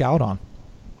kind of geek out on.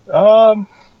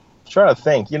 Trying to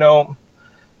think, you know,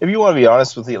 if you want to be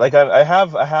honest with you, like I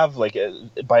have like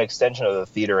by extension of the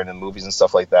theater and the movies and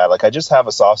stuff like that, like I just have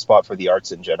a soft spot for the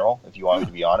arts in general, if you want me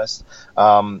to be honest.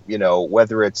 You know,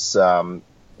 whether it's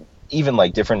even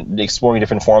like exploring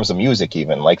different forms of music,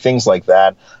 even like things like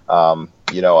that.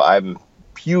 You know, I'm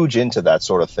huge into that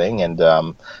sort of thing, and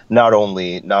not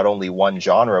only one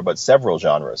genre, but several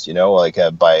genres. You know, like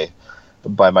by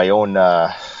my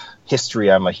own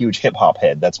history, I'm a huge hip hop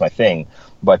head. That's my thing.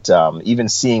 But even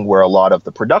seeing where a lot of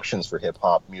the productions for hip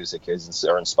hop music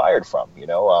are inspired from, you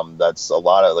know, that's a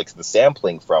lot of like the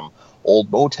sampling from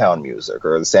old Motown music,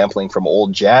 or the sampling from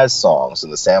old jazz songs,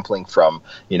 and the sampling from,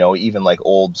 you know, even like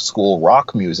old school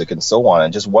rock music and so on,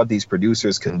 and just what these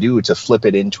producers can do to flip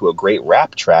it into a great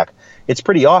rap track. It's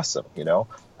pretty awesome, you know.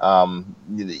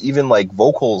 Even like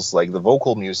vocals, like the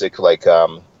vocal music, like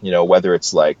you know, whether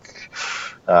it's like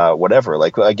whatever,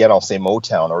 like again, I'll say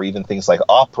Motown, or even things like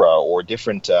opera or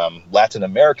different Latin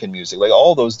American music, like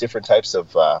all those different types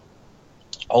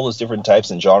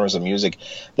and genres of music,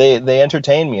 they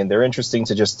entertain me, and they're interesting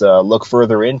to just look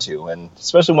further into. And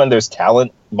especially when there's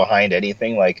talent behind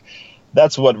anything, like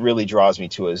that's what really draws me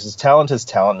to it. Is talent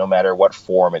no matter what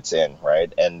form it's in,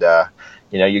 right? And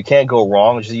you know, you can't go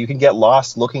wrong. You can get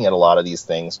lost looking at a lot of these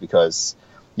things because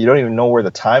you don't even know where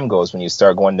the time goes when you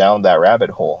start going down that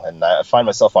rabbit hole. And I find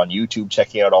myself on YouTube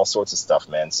checking out all sorts of stuff,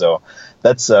 man. So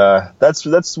that's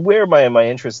where my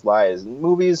interest lies.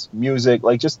 Movies, music,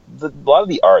 like just a lot of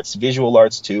the arts, visual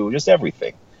arts too, just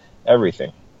everything.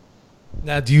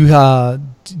 Now, do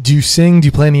you sing? Do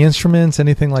you play any instruments,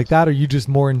 anything like that, or you just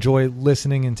more enjoy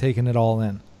listening and taking it all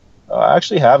in? I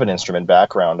actually have an instrument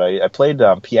background. I played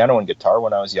piano and guitar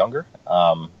when I was younger.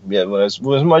 When I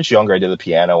was much younger, I did the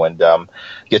piano, and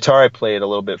guitar I played a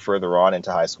little bit further on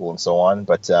into high school and so on.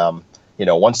 But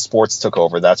once sports took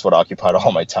over, that's what occupied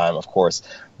all my time, of course.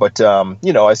 But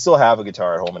I still have a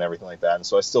guitar at home and everything like that, and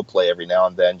so I still play every now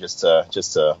and then just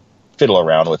to fiddle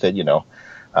around with it,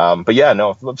 But yeah,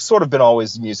 no, I've sort of been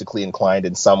always musically inclined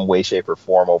in some way, shape, or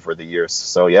form over the years.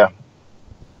 So yeah.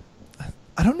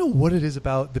 I don't know what it is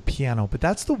about the piano, but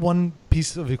that's the one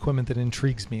piece of equipment that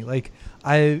intrigues me. Like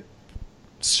I've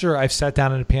sat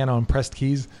down at a piano and pressed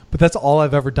keys, but that's all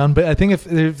I've ever done. But I think if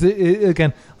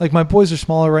again, like my boys are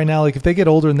smaller right now, like if they get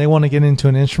older and they want to get into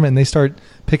an instrument and they start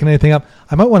picking anything up,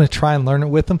 I might want to try and learn it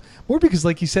with them. More because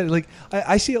like you said, like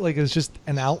I see it like as just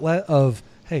an outlet of,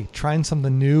 hey, trying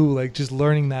something new, like just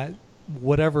learning that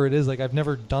whatever it is. Like I've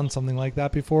never done something like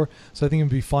that before. So I think it'd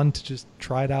be fun to just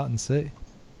try it out and see.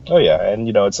 Oh yeah, and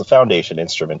it's a foundation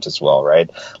instrument as well, right?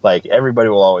 Like everybody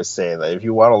will always say that if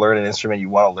you want to learn an instrument, you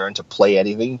want to learn to play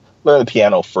anything, learn the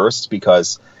piano first,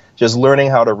 because just learning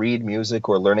how to read music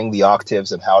or learning the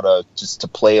octaves and how to just to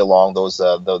play along those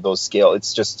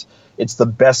scales, it's the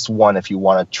best one if you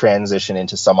want to transition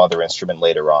into some other instrument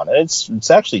later on. And it's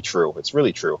actually true. It's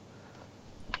really true.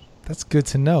 That's good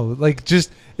to know. Like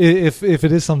just if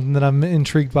it is something that I'm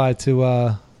intrigued by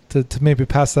to maybe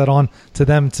pass that on to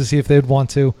them to see if they'd want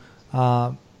to.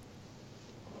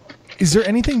 Is there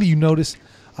anything that you notice,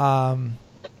 or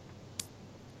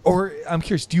I'm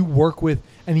curious, do you work with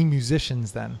any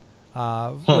musicians then?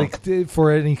 Like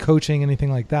for any coaching, anything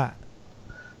like that?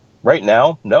 Right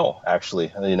now, no,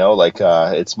 actually,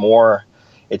 it's more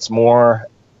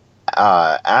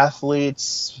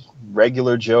athletes,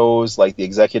 regular Joes, like the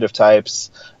executive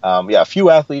types. A few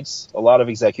athletes, a lot of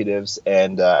executives,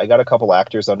 and I got a couple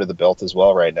actors under the belt as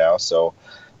well right now. So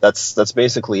that's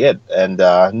basically it. And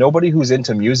nobody who's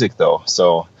into music though.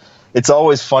 So it's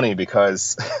always funny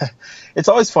because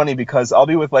I'll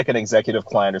be with like an executive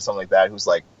client or something like that who's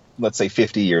like, let's say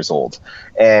 50 years old,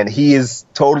 and he is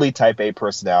totally type A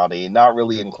personality, not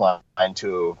really inclined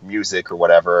to music or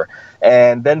whatever,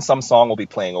 and then some song will be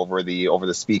playing over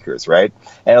the speakers, right?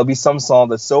 And it'll be some song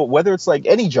that's, so whether it's like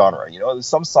any genre, there's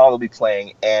some song will be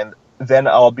playing, and then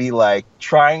I'll be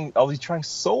trying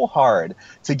so hard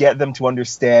to get them to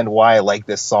understand why I like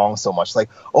this song so much.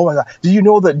 Like, oh my God, do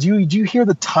you hear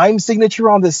the time signature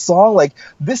on this song? Like,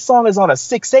 this song is on a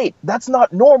 6/8. That's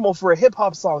not normal for a hip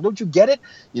hop song. Don't you get it?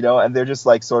 And they're just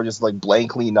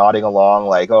blankly nodding along,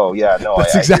 like, oh yeah, no.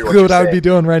 That's exactly what I would be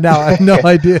doing right now. I have no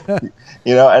idea.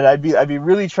 And I'd be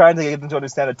really trying to get them to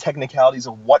understand the technicalities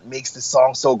of what makes this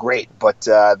song so great, but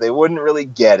they wouldn't really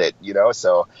get it,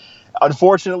 So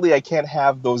unfortunately, I can't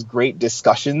have those great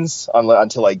discussions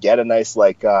until I get a nice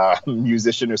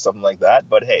musician or something like that.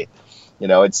 But hey,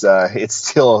 it's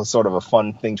still sort of a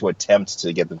fun thing to attempt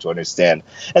to get them to understand.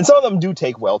 And some of them do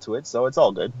take well to it, so it's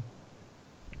all good.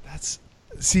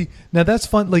 Now that's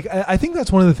fun. Like I think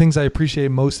that's one of the things I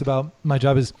appreciate most about my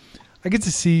job is I get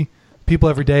to see people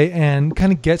every day and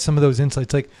kind of get some of those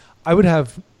insights. Like I would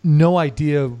have no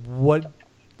idea what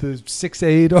the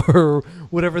 6/8 or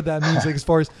whatever that means, like as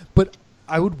far as, but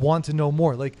I would want to know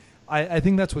more. Like I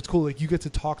think that's what's cool. Like you get to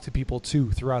talk to people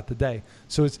too throughout the day,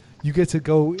 so you get to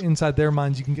go inside their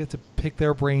minds. You can get to pick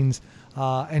their brains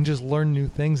and just learn new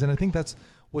things. And I think that's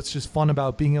what's just fun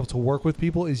about being able to work with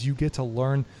people is you get to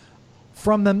learn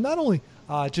from them, not only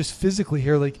just physically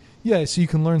here, like so you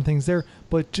can learn things there,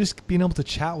 but just being able to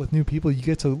chat with new people. You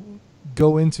get to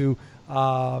go into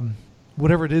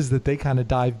whatever it is that they kind of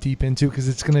dive deep into, because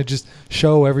it's going to just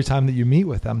show every time that you meet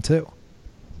with them too.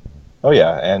 Oh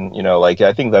yeah. And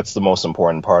I think that's the most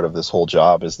important part of this whole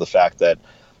job is the fact that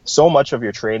so much of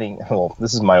your training, well,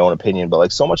 this is my own opinion,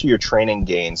 but so much of your training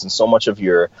gains and so much of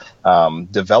your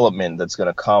development that's going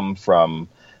to come from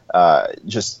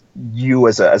just you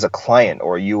as a client,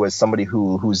 or you as somebody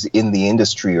who's in the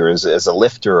industry, or as a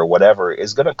lifter or whatever,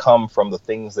 is going to come from the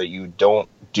things that you don't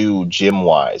do gym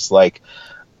wise. Like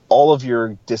all of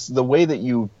the way that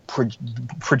you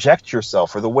project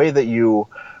yourself, or the way that you,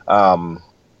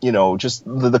 just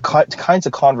the kinds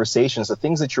of conversations, the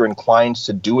things that you're inclined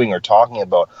to doing or talking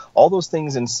about, all those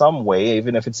things in some way,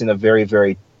 even if it's in a very,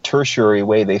 very tertiary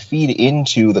way, they feed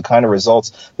into the kind of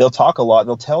results. They'll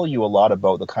tell you a lot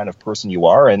about the kind of person you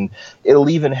are, and it'll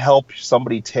even help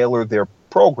somebody tailor their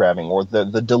programming or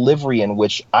the delivery in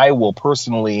which I will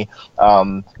personally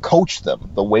coach them,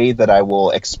 the way that I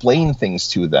will explain things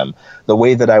to them, the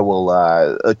way that I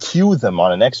will cue them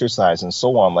on an exercise and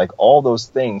so on. Like all those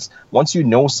things, once you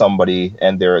know somebody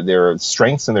and their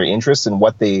strengths and their interests and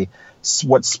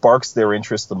what sparks their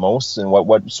interest the most and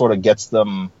what sort of gets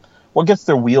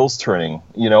their wheels turning,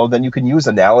 then you can use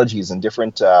analogies and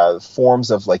different forms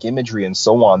of like imagery and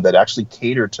so on that actually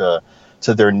cater to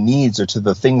their needs or to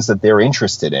the things that they're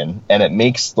interested in. And it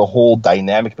makes the whole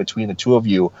dynamic between the two of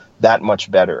you that much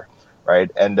better.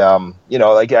 Right. And, I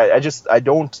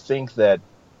don't think that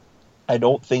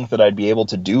I'd be able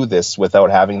to do this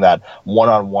without having that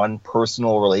one-on-one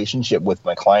personal relationship with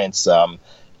my clients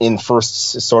in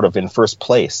first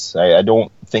place. I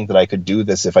don't think that I could do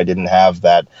this if I didn't have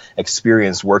that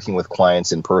experience working with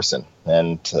clients in person.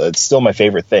 And it's still my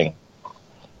favorite thing.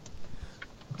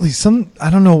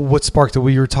 I don't know what sparked it,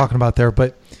 what you were talking about there,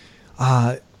 but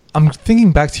I'm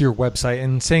thinking back to your website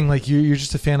and saying like you're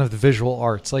just a fan of the visual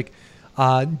arts. Like,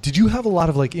 did you have a lot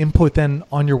of like input then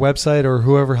on your website or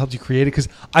whoever helped you create it? Because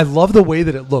I love the way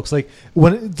that it looks. Like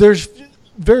there's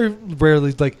very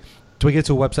rarely like, do I get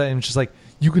to a website and it's just like,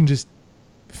 you can just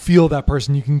feel that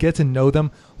person. You can get to know them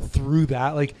through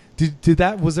that. Like,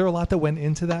 was there a lot that went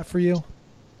into that for you?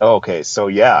 Okay. So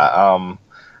yeah.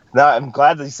 No, I'm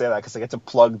glad that you say that because I get to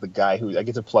plug the guy who wrote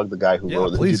this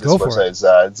website.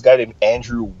 It's a guy named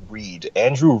Andrew Reed.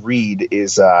 Andrew Reed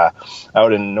is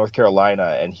out in North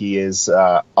Carolina, and he is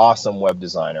awesome web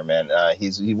designer, man.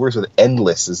 He works with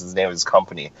Endless is the name of his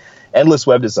company, Endless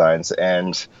Web Designs,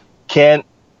 and can't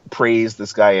praise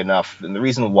this guy enough. And the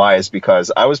reason why is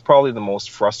because I was probably the most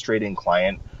frustrating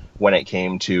client when it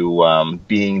came to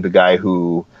being the guy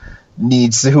who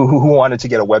wanted to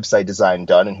get a website design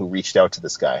done and who reached out to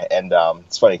this guy. And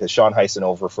it's funny because Sean Heisen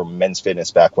over from Men's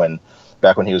Fitness back when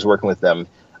he was working with them,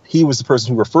 he was the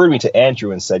person who referred me to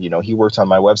Andrew and said, he worked on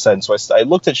my website. And so I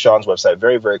looked at Sean's website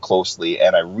very, very closely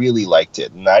and I really liked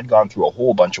it. And I'd gone through a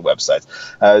whole bunch of websites.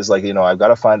 I was like, I've got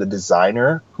to find the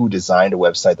designer who designed a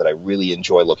website that I really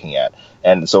enjoy looking at.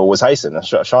 And so it was Heisen.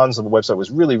 Sean's website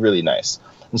was really, really nice.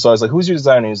 And so I was like, who's your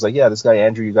designer? And he was like, yeah, this guy,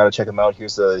 Andrew, you got to check him out.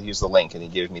 Here's the link. And he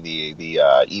gave me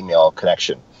the email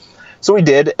connection. So we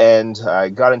did. And I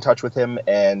got in touch with him.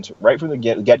 And right from the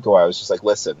get-go, I was just like,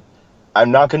 listen,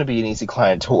 I'm not going to be an easy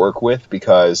client to work with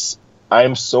because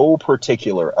I'm so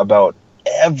particular about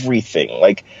everything.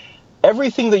 Like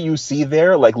everything that you see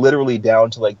there, like literally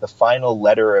down to like the final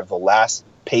letter of the last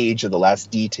page or the last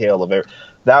detail of it,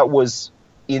 that was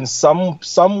in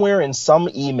somewhere in some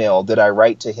email that I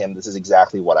write to him, this is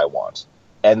exactly what I want.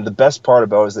 And the best part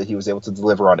about it is that he was able to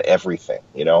deliver on everything,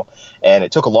 and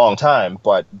it took a long time,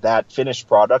 but that finished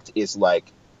product is like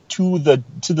to the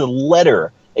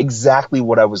letter exactly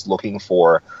what I was looking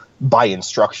for by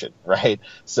instruction, right?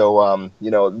 So,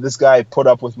 this guy put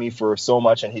up with me for so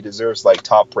much and he deserves like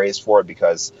top praise for it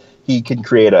because he can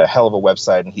create a hell of a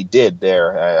website and he did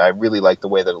there. I really like the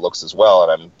way that it looks as well.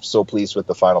 And I'm so pleased with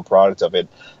the final product of it.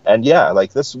 And yeah,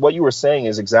 like this, what you were saying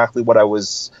is exactly what I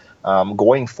was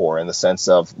going for in the sense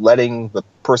of letting the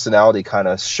personality kind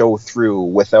of show through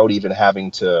without even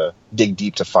having to dig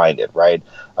deep to find it, right?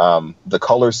 The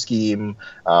color scheme,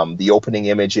 the opening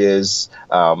images,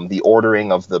 the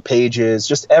ordering of the pages,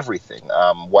 just everything.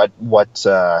 What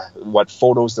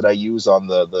photos that I use on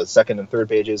the second and third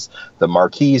pages, the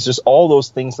marquees, just all those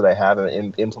things that I have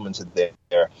implemented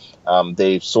there.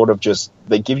 They sort of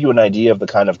they give you an idea of the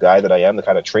kind of guy that I am, the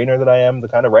kind of trainer that I am, the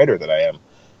kind of writer that I am.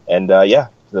 And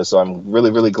so I'm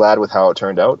really, really glad with how it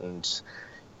turned out. And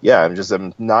yeah,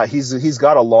 he's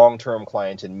got a long-term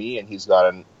client in me and he's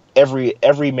got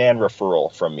every man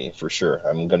referral from me for sure.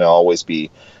 I'm going to always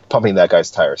be pumping that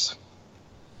guy's tires.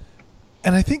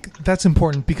 And I think that's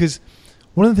important because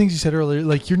one of the things you said earlier,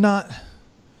 like you're not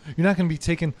going to be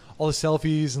taking all the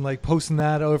selfies and like posting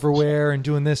that everywhere and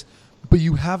doing this, but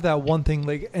you have that one thing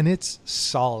like, and it's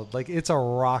solid. Like it's a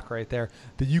rock right there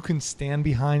that you can stand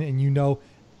behind and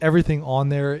everything on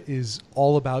there is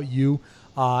all about you.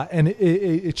 And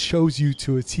it shows you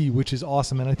to a T, which is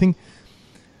awesome. And I think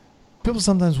people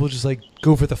sometimes will just like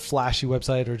go for the flashy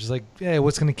website or just like, hey,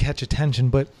 what's going to catch attention?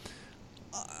 But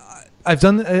I've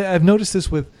noticed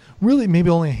this with really maybe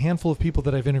only a handful of people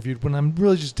that I've interviewed. When I'm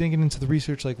really just digging into the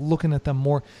research, like looking at them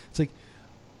more, it's like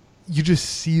you just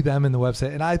see them in the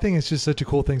website. And I think it's just such a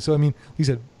cool thing. So, I mean, like you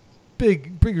said,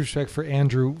 big respect for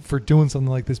Andrew for doing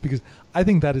something like this because I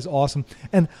think that is awesome.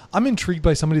 And I'm intrigued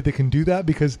by somebody that can do that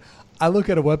because I look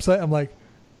at a website, I'm like,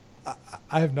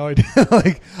 I have no idea.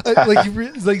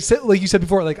 like you said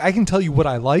before, like I can tell you what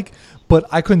I like, but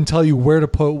I couldn't tell you where to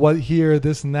put what here,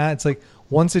 this and that. It's like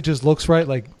once it just looks right,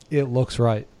 like it looks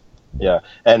right. Yeah,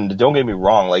 and don't get me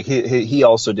wrong. Like he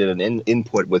also did an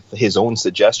input with his own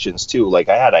suggestions too. Like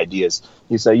I had ideas.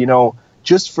 He said,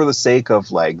 just for the sake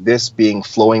of like this being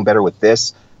flowing better with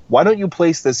this, why don't you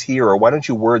place this here, or why don't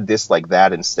you word this like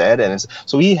that instead? And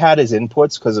so he had his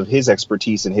inputs because of his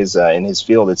expertise in his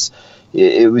field.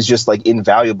 It was just like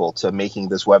invaluable to making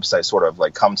this website sort of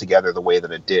like come together the way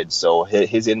that it did. So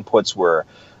his inputs were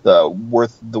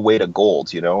worth the weight of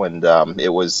gold, and it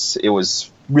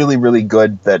was really, really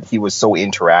good that he was so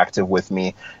interactive with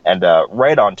me and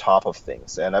right on top of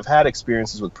things. And I've had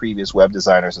experiences with previous web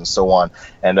designers and so on,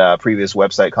 and previous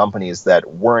website companies that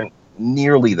weren't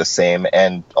nearly the same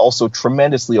and also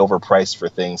tremendously overpriced for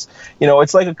things.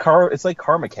 It's like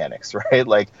car mechanics, right?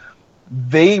 Like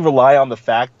they rely on the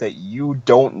fact that you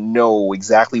don't know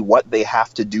exactly what they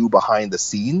have to do behind the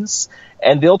scenes,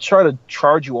 and they'll try to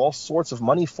charge you all sorts of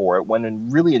money for it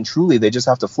when really and truly they just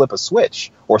have to flip a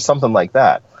switch or something like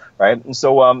that, right? And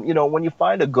so when you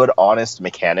find a good honest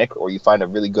mechanic, or you find a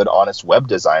really good honest web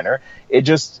designer,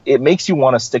 it makes you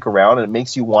want to stick around, and it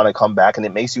makes you want to come back, and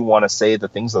it makes you want to say the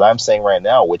things that I'm saying right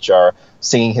now, which are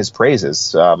singing his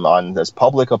praises on as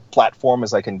public a platform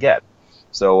as I can get.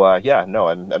 So I'm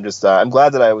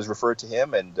glad that I was referred to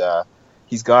him, and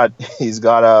he's got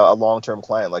a long-term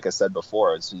client, like I said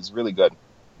before. He's really good.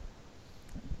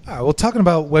 All right, well, talking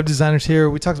about web designers here,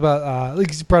 we talked about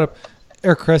like you brought up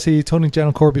Eric Cressy, Tony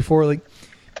Gentilcore before. Like,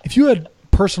 if you had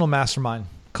personal mastermind,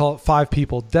 call it 5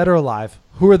 people, dead or alive,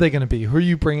 who are they going to be? Who are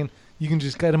you bringing? You can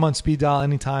just get them on speed dial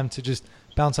anytime to just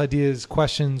bounce ideas,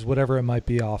 questions, whatever it might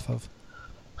be off of.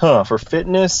 For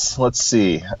fitness, let's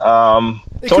see.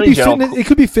 It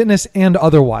could be fitness and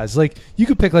otherwise. Like you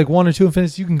could pick like 1 or 2 in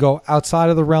fitness. You can go outside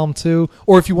of the realm too,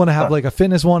 or if you want to have like a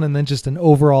fitness one and then just an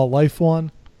overall life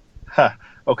one.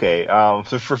 Okay.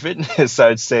 So for fitness,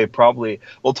 I'd say probably.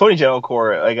 Well, Tony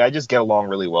Gentilcore, like I just get along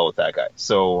really well with that guy.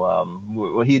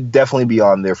 So he'd definitely be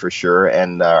on there for sure.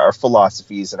 And our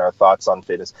philosophies and our thoughts on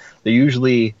fitness, they're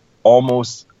usually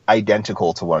almost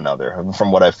identical to one another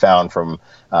from what I've found from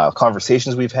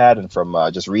conversations we've had, and from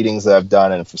just readings that I've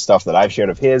done, and from stuff that I've shared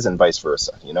of his, and vice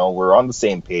versa. We're on the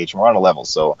same page, we're on a level.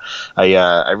 So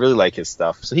I really like his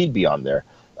stuff. So he'd be on there.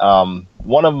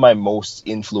 One of my most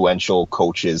influential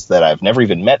coaches that I've never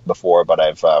even met before, but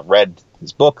I've read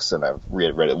his books, and I've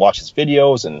watched his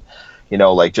videos, and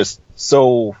just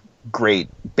so great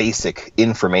basic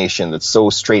information that's so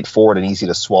straightforward and easy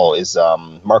to swallow is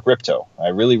Mark Ripto. I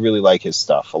really, really like his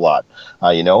stuff a lot.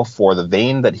 For the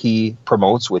vein that he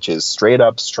promotes, which is straight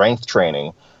up strength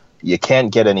training, you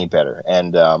can't get any better.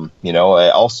 And I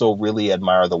also really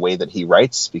admire the way that he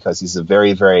writes, because he's a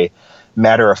very, very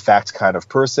matter-of-fact kind of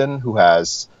person who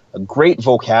has a great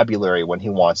vocabulary when he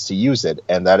wants to use it,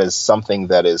 and that is something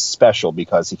that is special,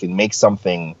 because he can make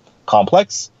something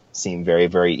complex seem very,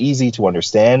 very easy to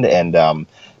understand, and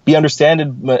be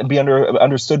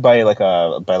understood by like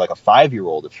a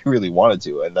 5-year-old if you really wanted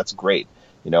to, and that's great.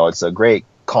 It's a great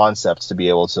concept to be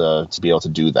able to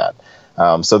do that.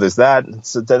 So there's that.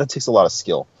 So that takes a lot of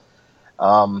skill.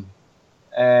 And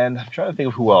I'm trying to think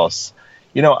of who else.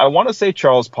 I want to say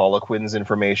Charles Poliquin's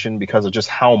information, because of just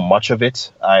how much of it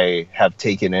I have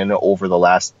taken in over the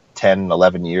last 10,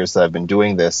 11 years that I've been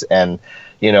doing this. And,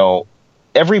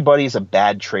 everybody's a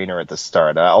bad trainer at the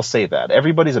start. I'll say that.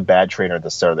 Everybody's a bad trainer at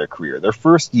the start of their career. Their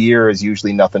first year is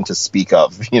usually nothing to speak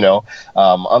of,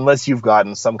 unless you've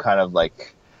gotten some kind of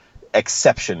like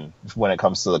exception when it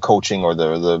comes to the coaching or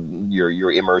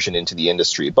your immersion into the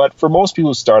industry. But for most people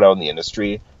who start out in the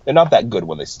industry, they're not that good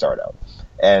when they start out.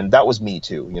 And that was me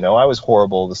too. I was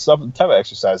horrible. The type of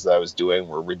exercises that I was doing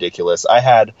were ridiculous.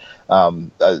 I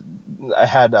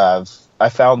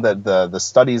found that the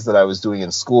studies that I was doing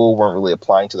in school weren't really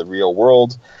applying to the real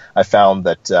world. I found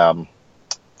that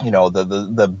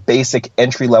the basic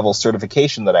entry level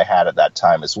certification that I had at that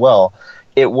time as well,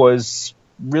 it was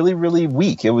really, really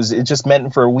weak. It just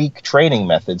meant for weak training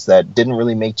methods that didn't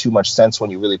really make too much sense when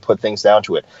you really put things down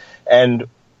to it. And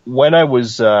when I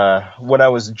was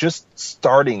just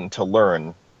starting to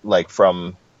learn, like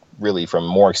from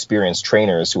more experienced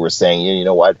trainers who were saying, you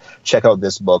know what, check out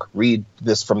this book, read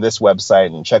this from this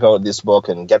website, and check out this book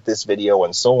and get this video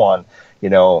and so on.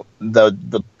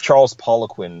 The Charles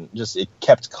Poliquin, it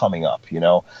kept coming up.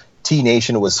 T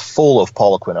Nation was full of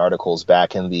Poliquin articles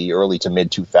back in the early to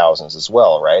mid 2000s as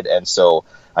well, right? And so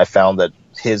I found that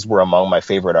his were among my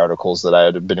favorite articles that I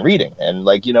had been reading. And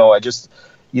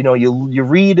you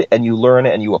read and you learn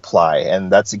and you apply,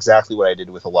 and that's exactly what I did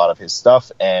with a lot of his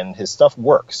stuff. And his stuff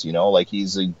works.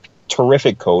 He's a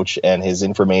terrific coach, and his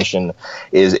information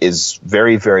is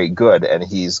very, very good, and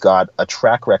he's got a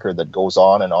track record that goes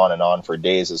on and on and on for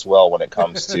days as well when it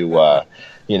comes to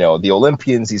the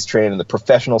Olympians he's trained, and the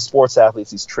professional sports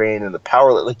athletes he's trained, and the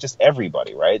power, like just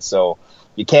everybody, right? So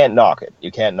you can't knock it.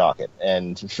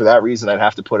 And for that reason, I'd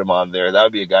have to put him on there. That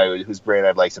would be a guy whose brain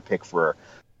I'd like to pick for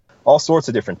all sorts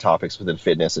of different topics within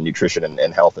fitness and nutrition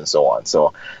and health and so on.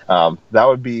 So that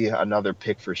would be another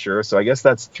pick for sure. So I guess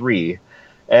that's 3.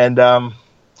 And, I'd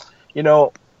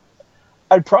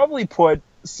probably put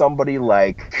somebody who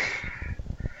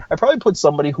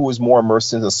was more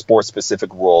immersed in the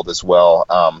sport-specific world as well,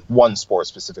 one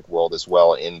sport-specific world as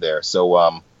well in there.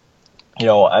 So,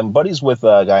 I'm buddies with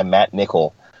a guy, Matt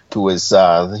Nickel, who he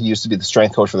used to be the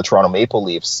strength coach for the Toronto Maple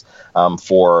Leafs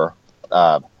for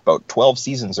about 12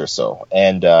 seasons or so.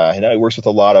 And he works with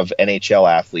a lot of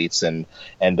NHL athletes and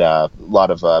a lot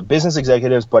of business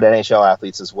executives, but NHL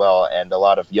athletes as well, and a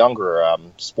lot of younger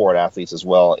sport athletes as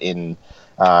well in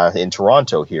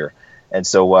Toronto here. And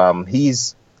so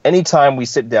he's, anytime we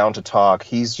sit down to talk,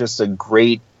 he's just a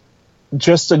great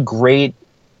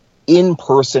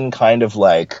in-person kind of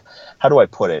like, how do I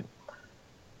put it?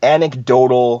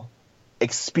 Anecdotal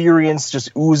experience,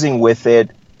 just oozing with it.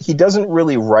 He doesn't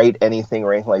really write anything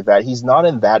or anything like that. He's not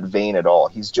in that vein at all.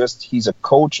 He's a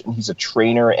coach and he's a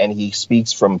trainer, and he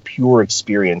speaks from pure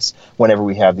experience whenever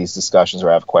we have these discussions or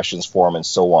have questions for him and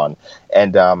so on.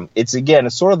 And it's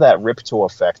sort of that Ripto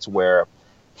effect where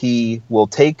he will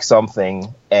take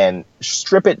something and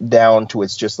strip it down to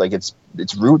its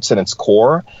roots and its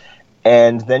core.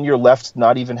 And then you're left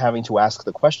not even having to ask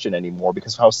the question anymore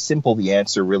because of how simple the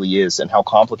answer really is and how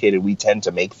complicated we tend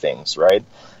to make things, right?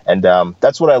 And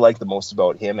that's what I like the most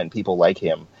about him and people like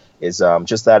him is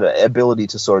just that ability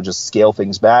to sort of just scale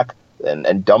things back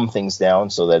and dumb things down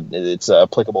so that it's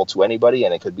applicable to anybody,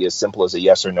 and it could be as simple as a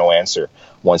yes or no answer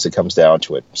once it comes down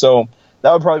to it. So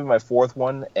that would probably be my 4th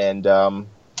one, and I'd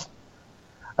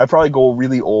probably go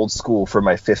really old school for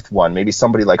my 5th one. Maybe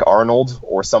somebody like Arnold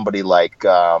or somebody like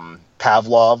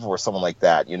Pavlov or someone like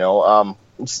that,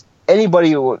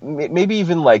 anybody, maybe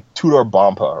even like Tudor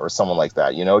Bompa or someone like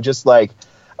that, just like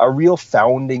a real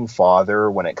founding father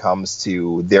when it comes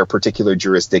to their particular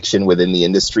jurisdiction within the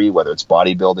industry, whether it's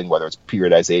bodybuilding, whether it's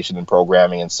periodization and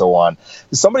programming and so on.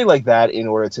 Somebody like that in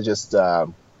order to just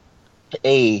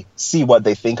see what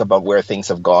they think about where things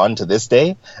have gone to this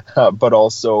day, but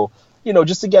also,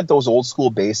 just to get those old school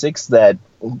basics that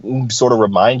sort of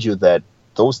remind you that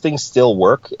those things still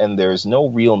work, and there's no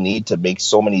real need to make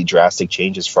so many drastic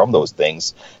changes from those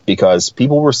things because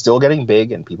people were still getting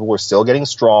big and people were still getting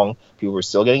strong, people were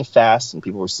still getting fast, and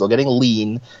people were still getting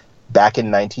lean back in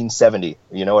 1970.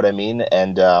 You know what I mean?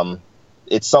 And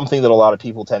it's something that a lot of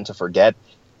people tend to forget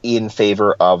in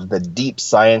favor of the deep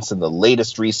science and the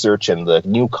latest research and the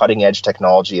new cutting edge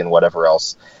technology and whatever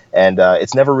else. And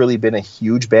it's never really been a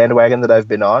huge bandwagon that I've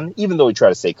been on, even though we try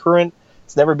to stay current.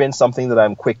 It's never been something that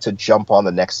I'm quick to jump on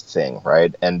the next thing,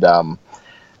 right? And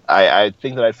I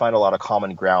think that I'd find a lot of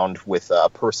common ground with a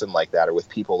person like that or with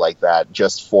people like that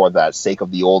just for that sake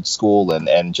of the old school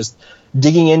and just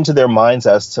digging into their minds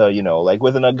as to, like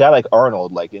with a guy like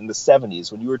Arnold, like in the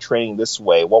 70s, when you were training this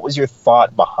way, what was your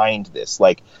thought behind this?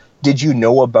 Like, did you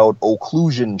know about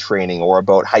occlusion training or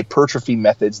about hypertrophy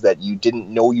methods that you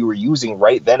didn't know you were using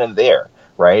right then and there?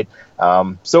 Right.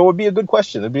 So it would be a good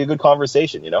question. It'd be a good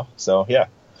conversation, So, yeah.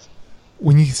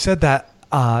 When you said that,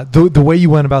 the way you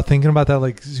went about thinking about that,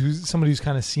 like somebody who's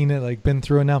kind of seen it, like been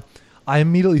through it now, I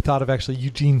immediately thought of actually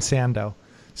Eugene Sandow.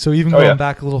 So even going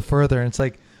back a little further, and it's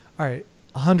like, all right,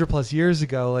 100+ years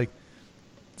ago, like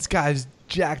this guy's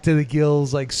jacked to the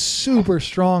gills, like super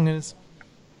strong. And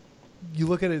you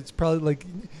look at it, it's probably like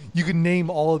you can name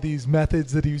all of these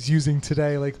methods that he was using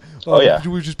today. Like,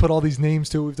 we just put all these names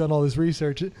to it. We've done all this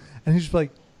research. And he's just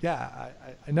like, yeah,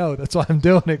 I know. That's why I'm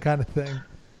doing it kind of thing.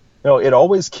 It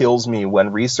always kills me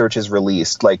when research is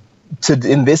released, like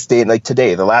in this day, like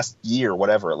today, the last year,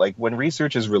 whatever, like when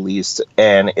research is released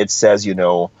and it says,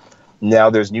 now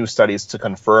there's new studies to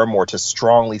confirm or to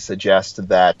strongly suggest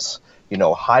that,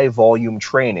 high volume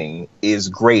training is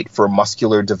great for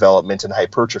muscular development and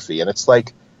hypertrophy. And it's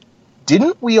like,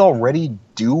 didn't we already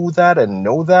do that and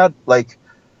know that? Like,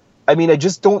 I mean, I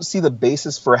just don't see the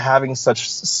basis for having such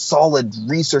solid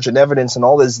research and evidence and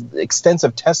all this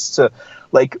extensive tests to,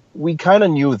 like, we kind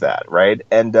of knew that, right?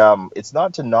 And it's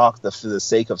not to knock for the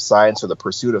sake of science or the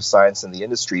pursuit of science in the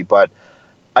industry, but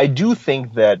I do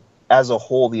think that as a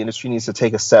whole, the industry needs to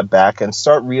take a step back and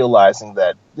start realizing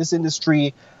that this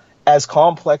industry, as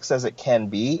complex as it can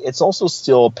be, it's also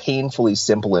still painfully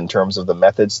simple in terms of the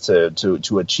methods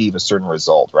to achieve a certain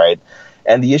result, right?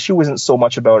 And the issue isn't so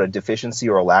much about a deficiency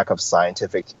or a lack of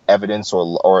scientific evidence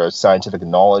or scientific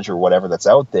knowledge or whatever that's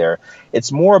out there.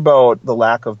 It's more about the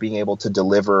lack of being able to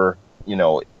deliver,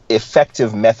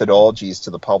 effective methodologies to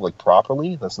the public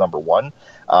properly. That's number one.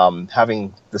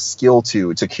 Having the skill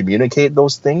to communicate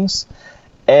those things.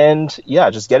 And yeah,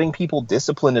 just getting people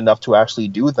disciplined enough to actually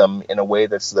do them in a way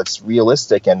that's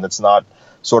realistic and that's not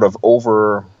sort of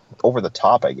over the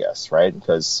top, I guess, right?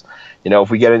 Because, if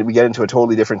we get into a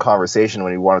totally different conversation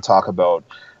when we want to talk about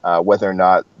whether or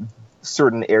not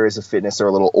certain areas of fitness are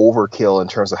a little overkill in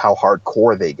terms of how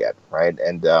hardcore they get, right?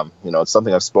 And it's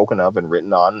something I've spoken of and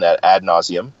written on ad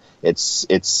nauseum. It's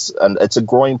a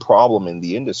growing problem in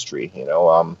the industry.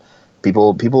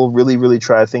 People really, really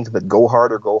try to think that go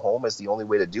hard or go home is the only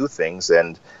way to do things,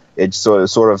 and it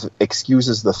sort of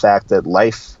excuses the fact that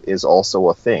life is also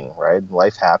a thing, right?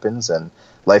 Life happens, and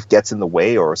life gets in the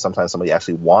way, or sometimes somebody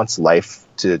actually wants life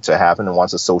to happen and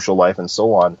wants a social life and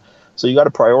so on. So you got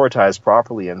to prioritize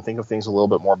properly and think of things a little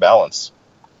bit more balanced.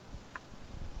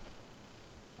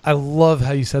 I love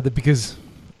how you said that, because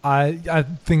I'm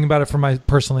thinking about it for my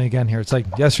personally again here. It's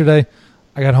like yesterday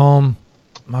I got home.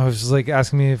 I was just like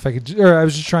asking me if I could, or I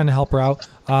was just trying to help her out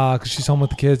because she's home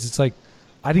with the kids. It's like,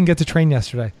 I didn't get to train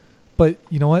yesterday, but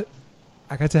you know what?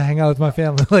 I got to hang out with my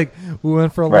family. Like, we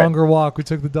went for a longer walk. We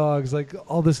took the dogs, like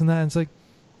all this and that. And it's like,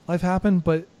 life happened,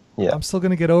 but I'm still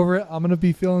going to get over it. I'm going to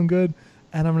be feeling good,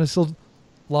 and I'm going to still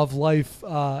love life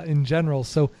in general.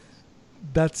 So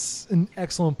that's an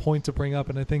excellent point to bring up,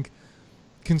 and I think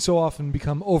can so often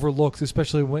become overlooked,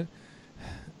 especially when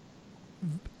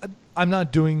I'm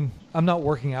not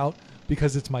working out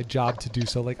because it's my job to do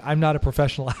so. Like, I'm not a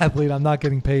professional athlete. I'm not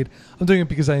getting paid. I'm doing it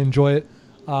because I enjoy it.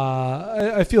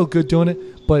 I feel good doing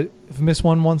it, but if I miss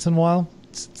one once in a while,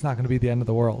 it's not going to be the end of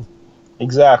the world.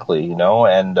 Exactly,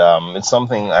 and it's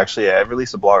something, actually, I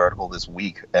released a blog article this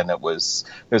week, and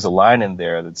there's a line in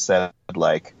there that said,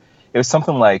 like, it was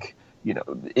something like,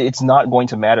 it's not going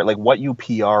to matter, like what you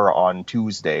PR on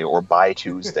Tuesday or by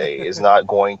Tuesday is not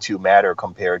going to matter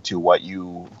compared to what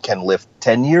you can lift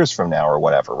 10 years from now or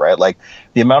whatever, right? Like,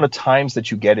 the amount of times that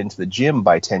you get into the gym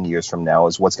by 10 years from now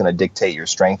is what's going to dictate your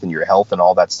strength and your health and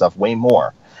all that stuff way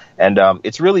more. And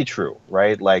it's really true,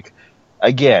 right? Like,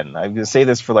 again, I'm going to say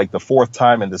this for like the fourth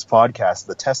time in this podcast,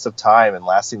 the test of time and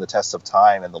lasting the test of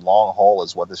time and the long haul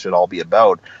is what this should all be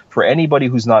about for anybody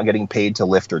who's not getting paid to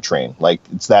lift or train. Like,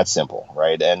 it's that simple,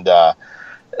 right? And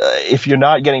if you're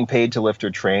not getting paid to lift or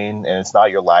train and it's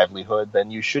not your livelihood, then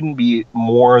you shouldn't be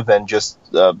more than just,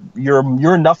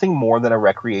 you're nothing more than a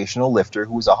recreational lifter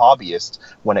who's a hobbyist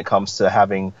when it comes to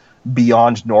having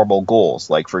beyond normal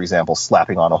goals, like, for example,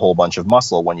 slapping on a whole bunch of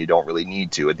muscle when you don't really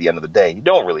need to. At the end of the day, you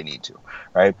don't really need to,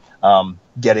 right?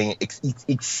 Getting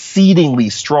exceedingly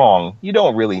strong, you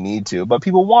don't really need to, but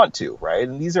people want to, right?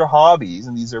 And these are hobbies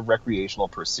and these are recreational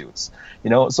pursuits,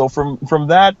 so from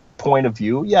that point of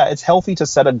view, yeah, it's healthy to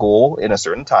set a goal in a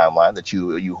certain timeline that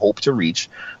you hope to reach.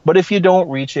 But if you don't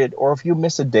reach it, or if you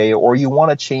miss a day, or you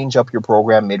want to change up your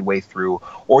program midway through,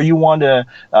 or you want to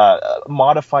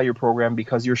modify your program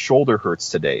because your shoulder hurts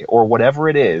today, or whatever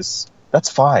it is, that's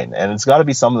fine. And it's got to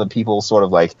be something that people sort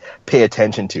of like pay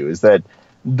attention to, is that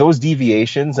those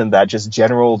deviations and that just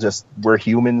general, just we're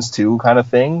humans too kind of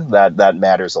thing, that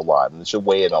matters a lot, and it should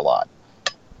weigh in a lot.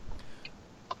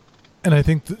 And I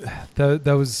think that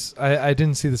was, I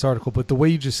didn't see this article, but the way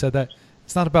you just said that,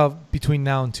 it's not about between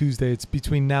now and Tuesday. It's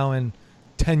between now and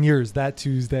 10 years, that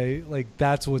Tuesday. Like,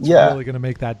 that's what's really going to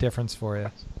make that difference for you.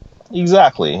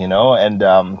 Exactly, and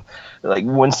like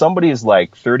when somebody is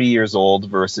like 30 years old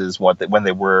versus when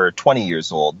they were 20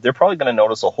 years old, they're probably going to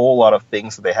notice a whole lot of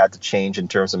things that they had to change in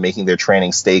terms of making their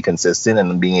training stay consistent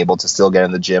and being able to still get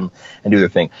in the gym and do their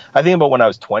thing. I think about when I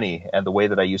was 20 and the way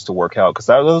that I used to work out, because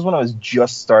that was when I was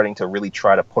just starting to really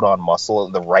try to put on muscle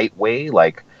in the right way.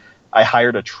 Like, I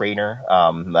hired a trainer.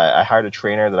 I hired a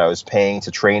trainer that I was paying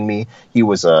to train me. He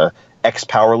was a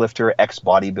ex-powerlifter,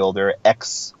 ex-bodybuilder,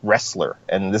 ex-wrestler.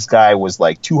 And this guy was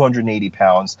like 280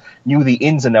 pounds, knew the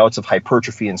ins and outs of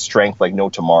hypertrophy and strength like no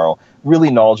tomorrow. Really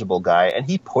knowledgeable guy. And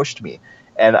he pushed me.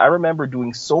 And I remember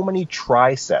doing so many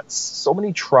trisets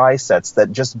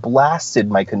that just blasted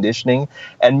my conditioning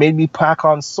and made me pack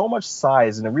on so much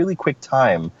size in a really quick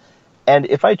time. And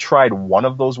if I tried one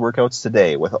of those workouts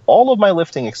today with all of my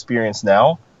lifting experience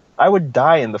now, I would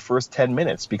die in the first 10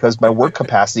 minutes because my work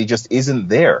capacity just isn't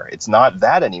there. It's not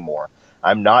that anymore.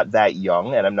 I'm not that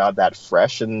young and I'm not that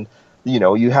fresh. And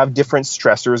you have different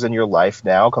stressors in your life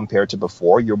now compared to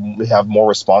before. You have more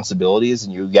responsibilities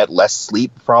and you get less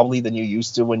sleep probably than you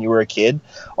used to when you were a kid.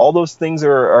 All those things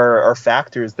are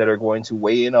factors that are going to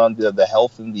weigh in on the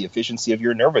health and the efficiency of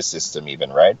your nervous system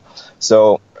even, right?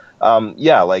 So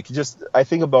I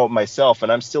think about myself,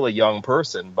 and I'm still a young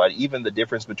person, but even the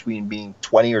difference between being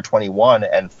 20 or 21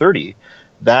 and 30,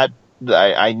 that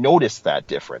I noticed that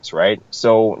difference, right?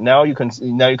 So now you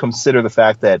consider the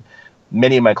fact that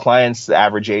many of my clients, the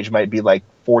average age might be like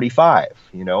 45,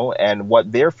 and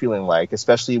what they're feeling like,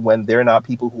 especially when they're not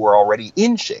people who are already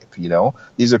in shape,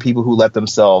 These are people who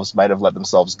might have let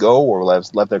themselves go, or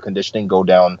let their conditioning go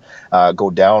down in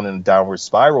a downward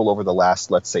spiral over the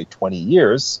last, let's say, 20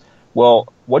 years.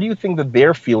 Well, what do you think that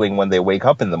they're feeling when they wake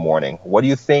up in the morning? What do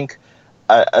you think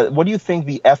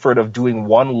the effort of doing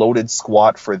one loaded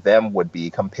squat for them would be,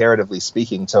 comparatively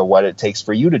speaking, to what it takes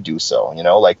for you to do so?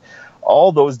 Like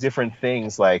all those different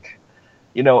things, like,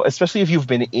 especially if you've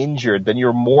been injured, then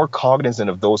you're more cognizant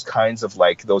of those kinds of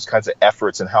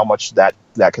efforts and how much that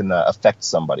can affect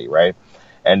somebody, right?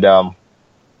 And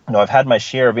I've had my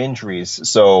share of injuries,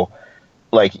 so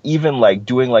like even like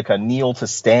doing like a kneel to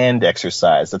stand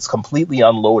exercise that's completely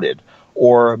unloaded,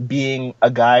 or being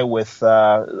a guy who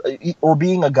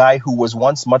was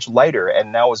once much lighter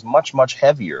and now is much, much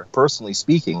heavier, personally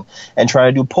speaking, and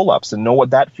trying to do pull-ups and know what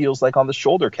that feels like on the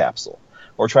shoulder capsule,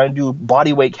 or trying to do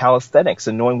body weight calisthenics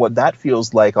and knowing what that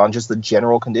feels like on just the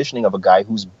general conditioning of a guy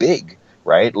who's big,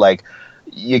 right? Like,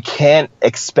 you can't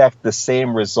expect the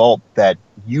same result that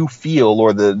you feel,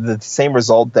 or the same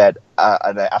result that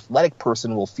an athletic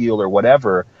person will feel, or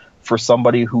whatever, for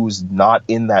somebody who's not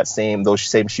in those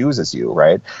same shoes as you,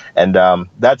 right? And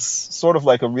that's sort of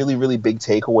like a really, really big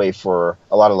takeaway for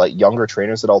a lot of like younger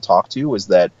trainers that I'll talk to, is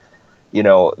that,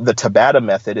 the Tabata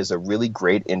method is a really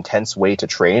great, intense way to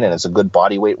train, and it's a good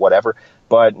body weight, whatever.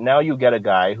 But now you get a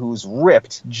guy who's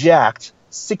ripped, jacked,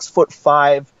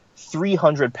 6'5",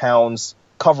 300 pounds,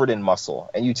 covered in muscle,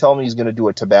 and you tell me he's going to do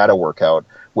a Tabata workout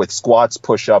with squats,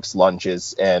 push-ups,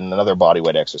 lunges, and another body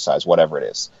weight exercise, whatever it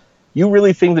is. You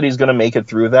really think that he's going to make it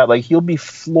through that? Like, he'll be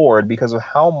floored because of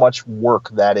how much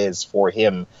work that is for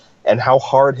him, and how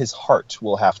hard his heart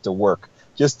will have to work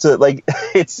just to, like,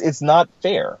 it's not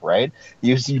fair, right?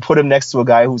 You put him next to a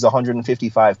guy who's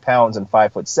 155 pounds and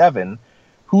 5'7",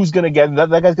 who's going to get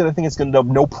that guy's going to think it's going to be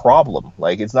no problem.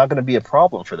 Like, it's not going to be a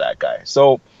problem for that guy.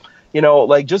 So,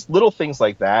 like just little things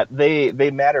like that,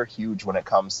 they matter huge when it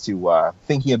comes to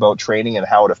thinking about training and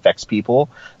how it affects people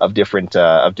of different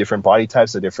body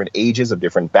types, of different ages, of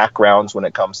different backgrounds when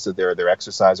it comes to their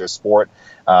exercise or sport,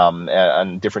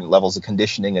 and different levels of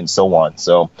conditioning and so on.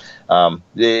 So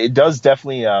it does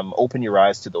definitely open your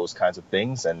eyes to those kinds of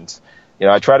things. And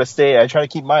I try to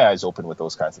keep my eyes open with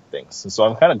those kinds of things. And so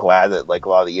I'm kind of glad that like a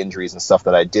lot of the injuries and stuff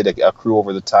that I did accrue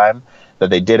over the time, that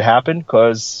they did happen,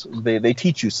 because they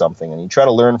teach you something, and you try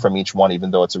to learn from each one, even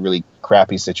though it's a really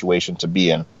crappy situation to be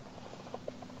in.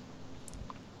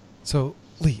 So,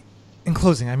 Lee, in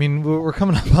closing, I mean, we're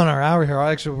coming up on our hour here.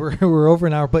 Actually, we're over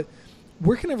an hour, but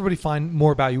where can everybody find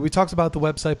more about you? We talked about the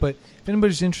website, but if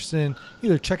anybody's interested in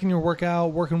either checking your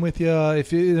workout, working with you,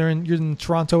 if you're in the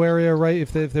Toronto area, right?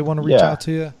 If they want to reach out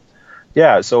to you.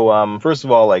 Yeah, so first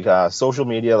of all, like social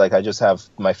media, like I just have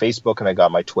my Facebook and I got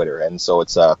my Twitter, and so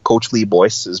it's Coach Lee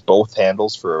Boyce is both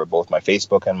handles for both my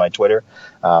Facebook and my Twitter.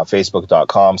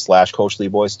 Facebook.com/Coach Lee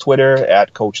Boyce, Twitter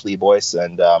 @Coach Lee Boyce,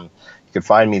 and you can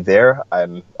find me there.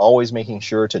 I'm always making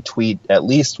sure to tweet at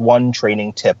least one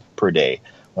training tip per day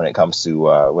when it comes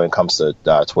to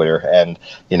Twitter, and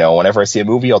whenever I see a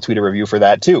movie, I'll tweet a review for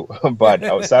that too. But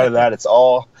outside of that, it's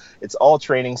all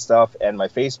training stuff. And my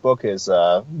Facebook is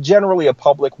generally a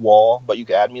public wall, but you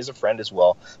can add me as a friend as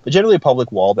well. But generally a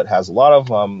public wall that has a lot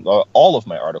of all of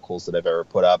my articles that I've ever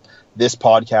put up. This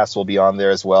podcast will be on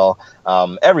there as well.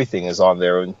 Everything is on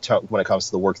there when it comes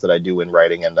to the work that I do in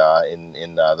writing and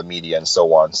in the media and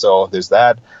so on. So there's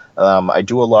that. I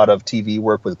do a lot of TV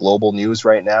work with Global News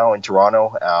right now in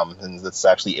Toronto, and that's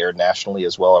actually aired nationally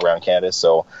as well around Canada.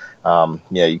 So,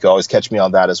 you can always catch me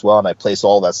on that as well. And I place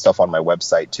all that stuff on my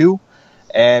website too.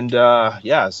 And,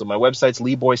 so my website's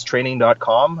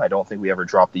leeboycetraining.com. I don't think we ever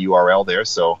dropped the URL there.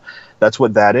 So that's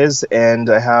what that is. And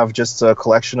I have just a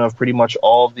collection of pretty much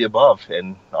all of the above.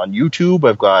 And on YouTube,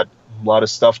 I've got a lot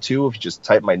of stuff too. If you just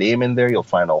type my name in there, you'll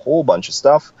find a whole bunch of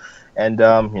stuff. And,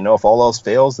 if all else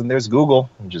fails, then there's Google.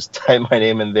 You just type my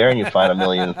name in there and you find a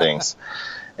million things.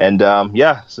 And,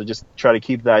 so just try to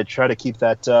keep that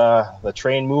the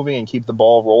train moving and keep the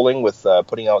ball rolling with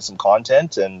putting out some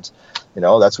content. And,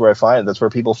 that's where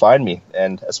people find me.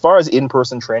 And as far as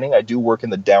in-person training, I do work in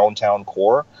the downtown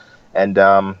core. And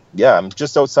yeah, I'm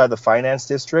just outside the finance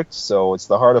district, so it's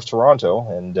the heart of Toronto.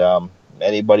 And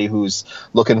anybody who's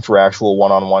looking for actual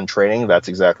one-on-one training, that's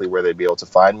exactly where they'd be able to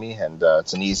find me. And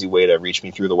it's an easy way to reach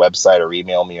me through the website or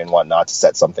email me and whatnot to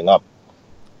set something up.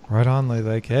 Right on,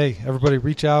 like, hey, everybody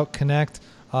reach out, connect,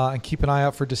 and keep an eye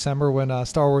out for December when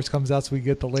Star Wars comes out so we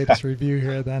get the latest review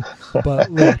here then.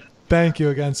 But Lee, thank you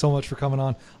again so much for coming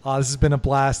on. This has been a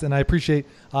blast, and I appreciate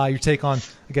your take on,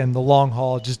 again, the long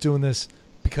haul, just doing this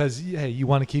because, hey, you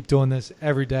want to keep doing this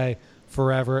every day,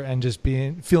 forever, and just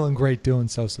feeling great doing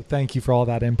so. So thank you for all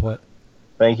that input.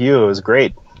 Thank you. It was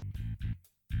great.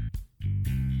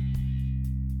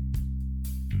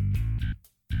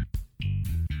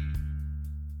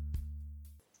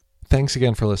 Thanks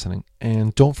again for listening.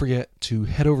 And don't forget to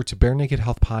head over to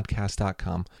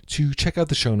barenakedhealthpodcast.com to check out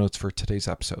the show notes for today's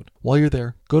episode. While you're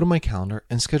there, go to my calendar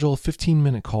and schedule a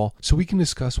 15-minute call so we can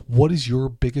discuss what is your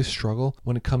biggest struggle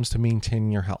when it comes to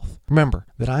maintaining your health. Remember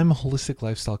that I'm a holistic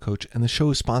lifestyle coach and the show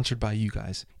is sponsored by you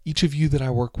guys. Each of you that I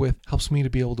work with helps me to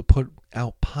be able to put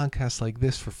out podcasts like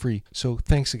this for free. So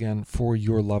thanks again for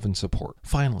your love and support.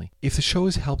 Finally, if the show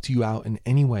has helped you out in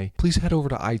any way, please head over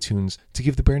to iTunes to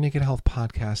give the Bare Naked Health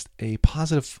Podcast a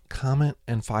positive comment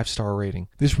and 5-star rating.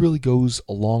 This really goes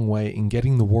a long way in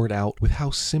getting the word out with how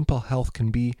simple health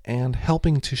can be and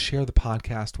helping to share the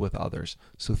podcast with others.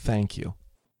 So thank you.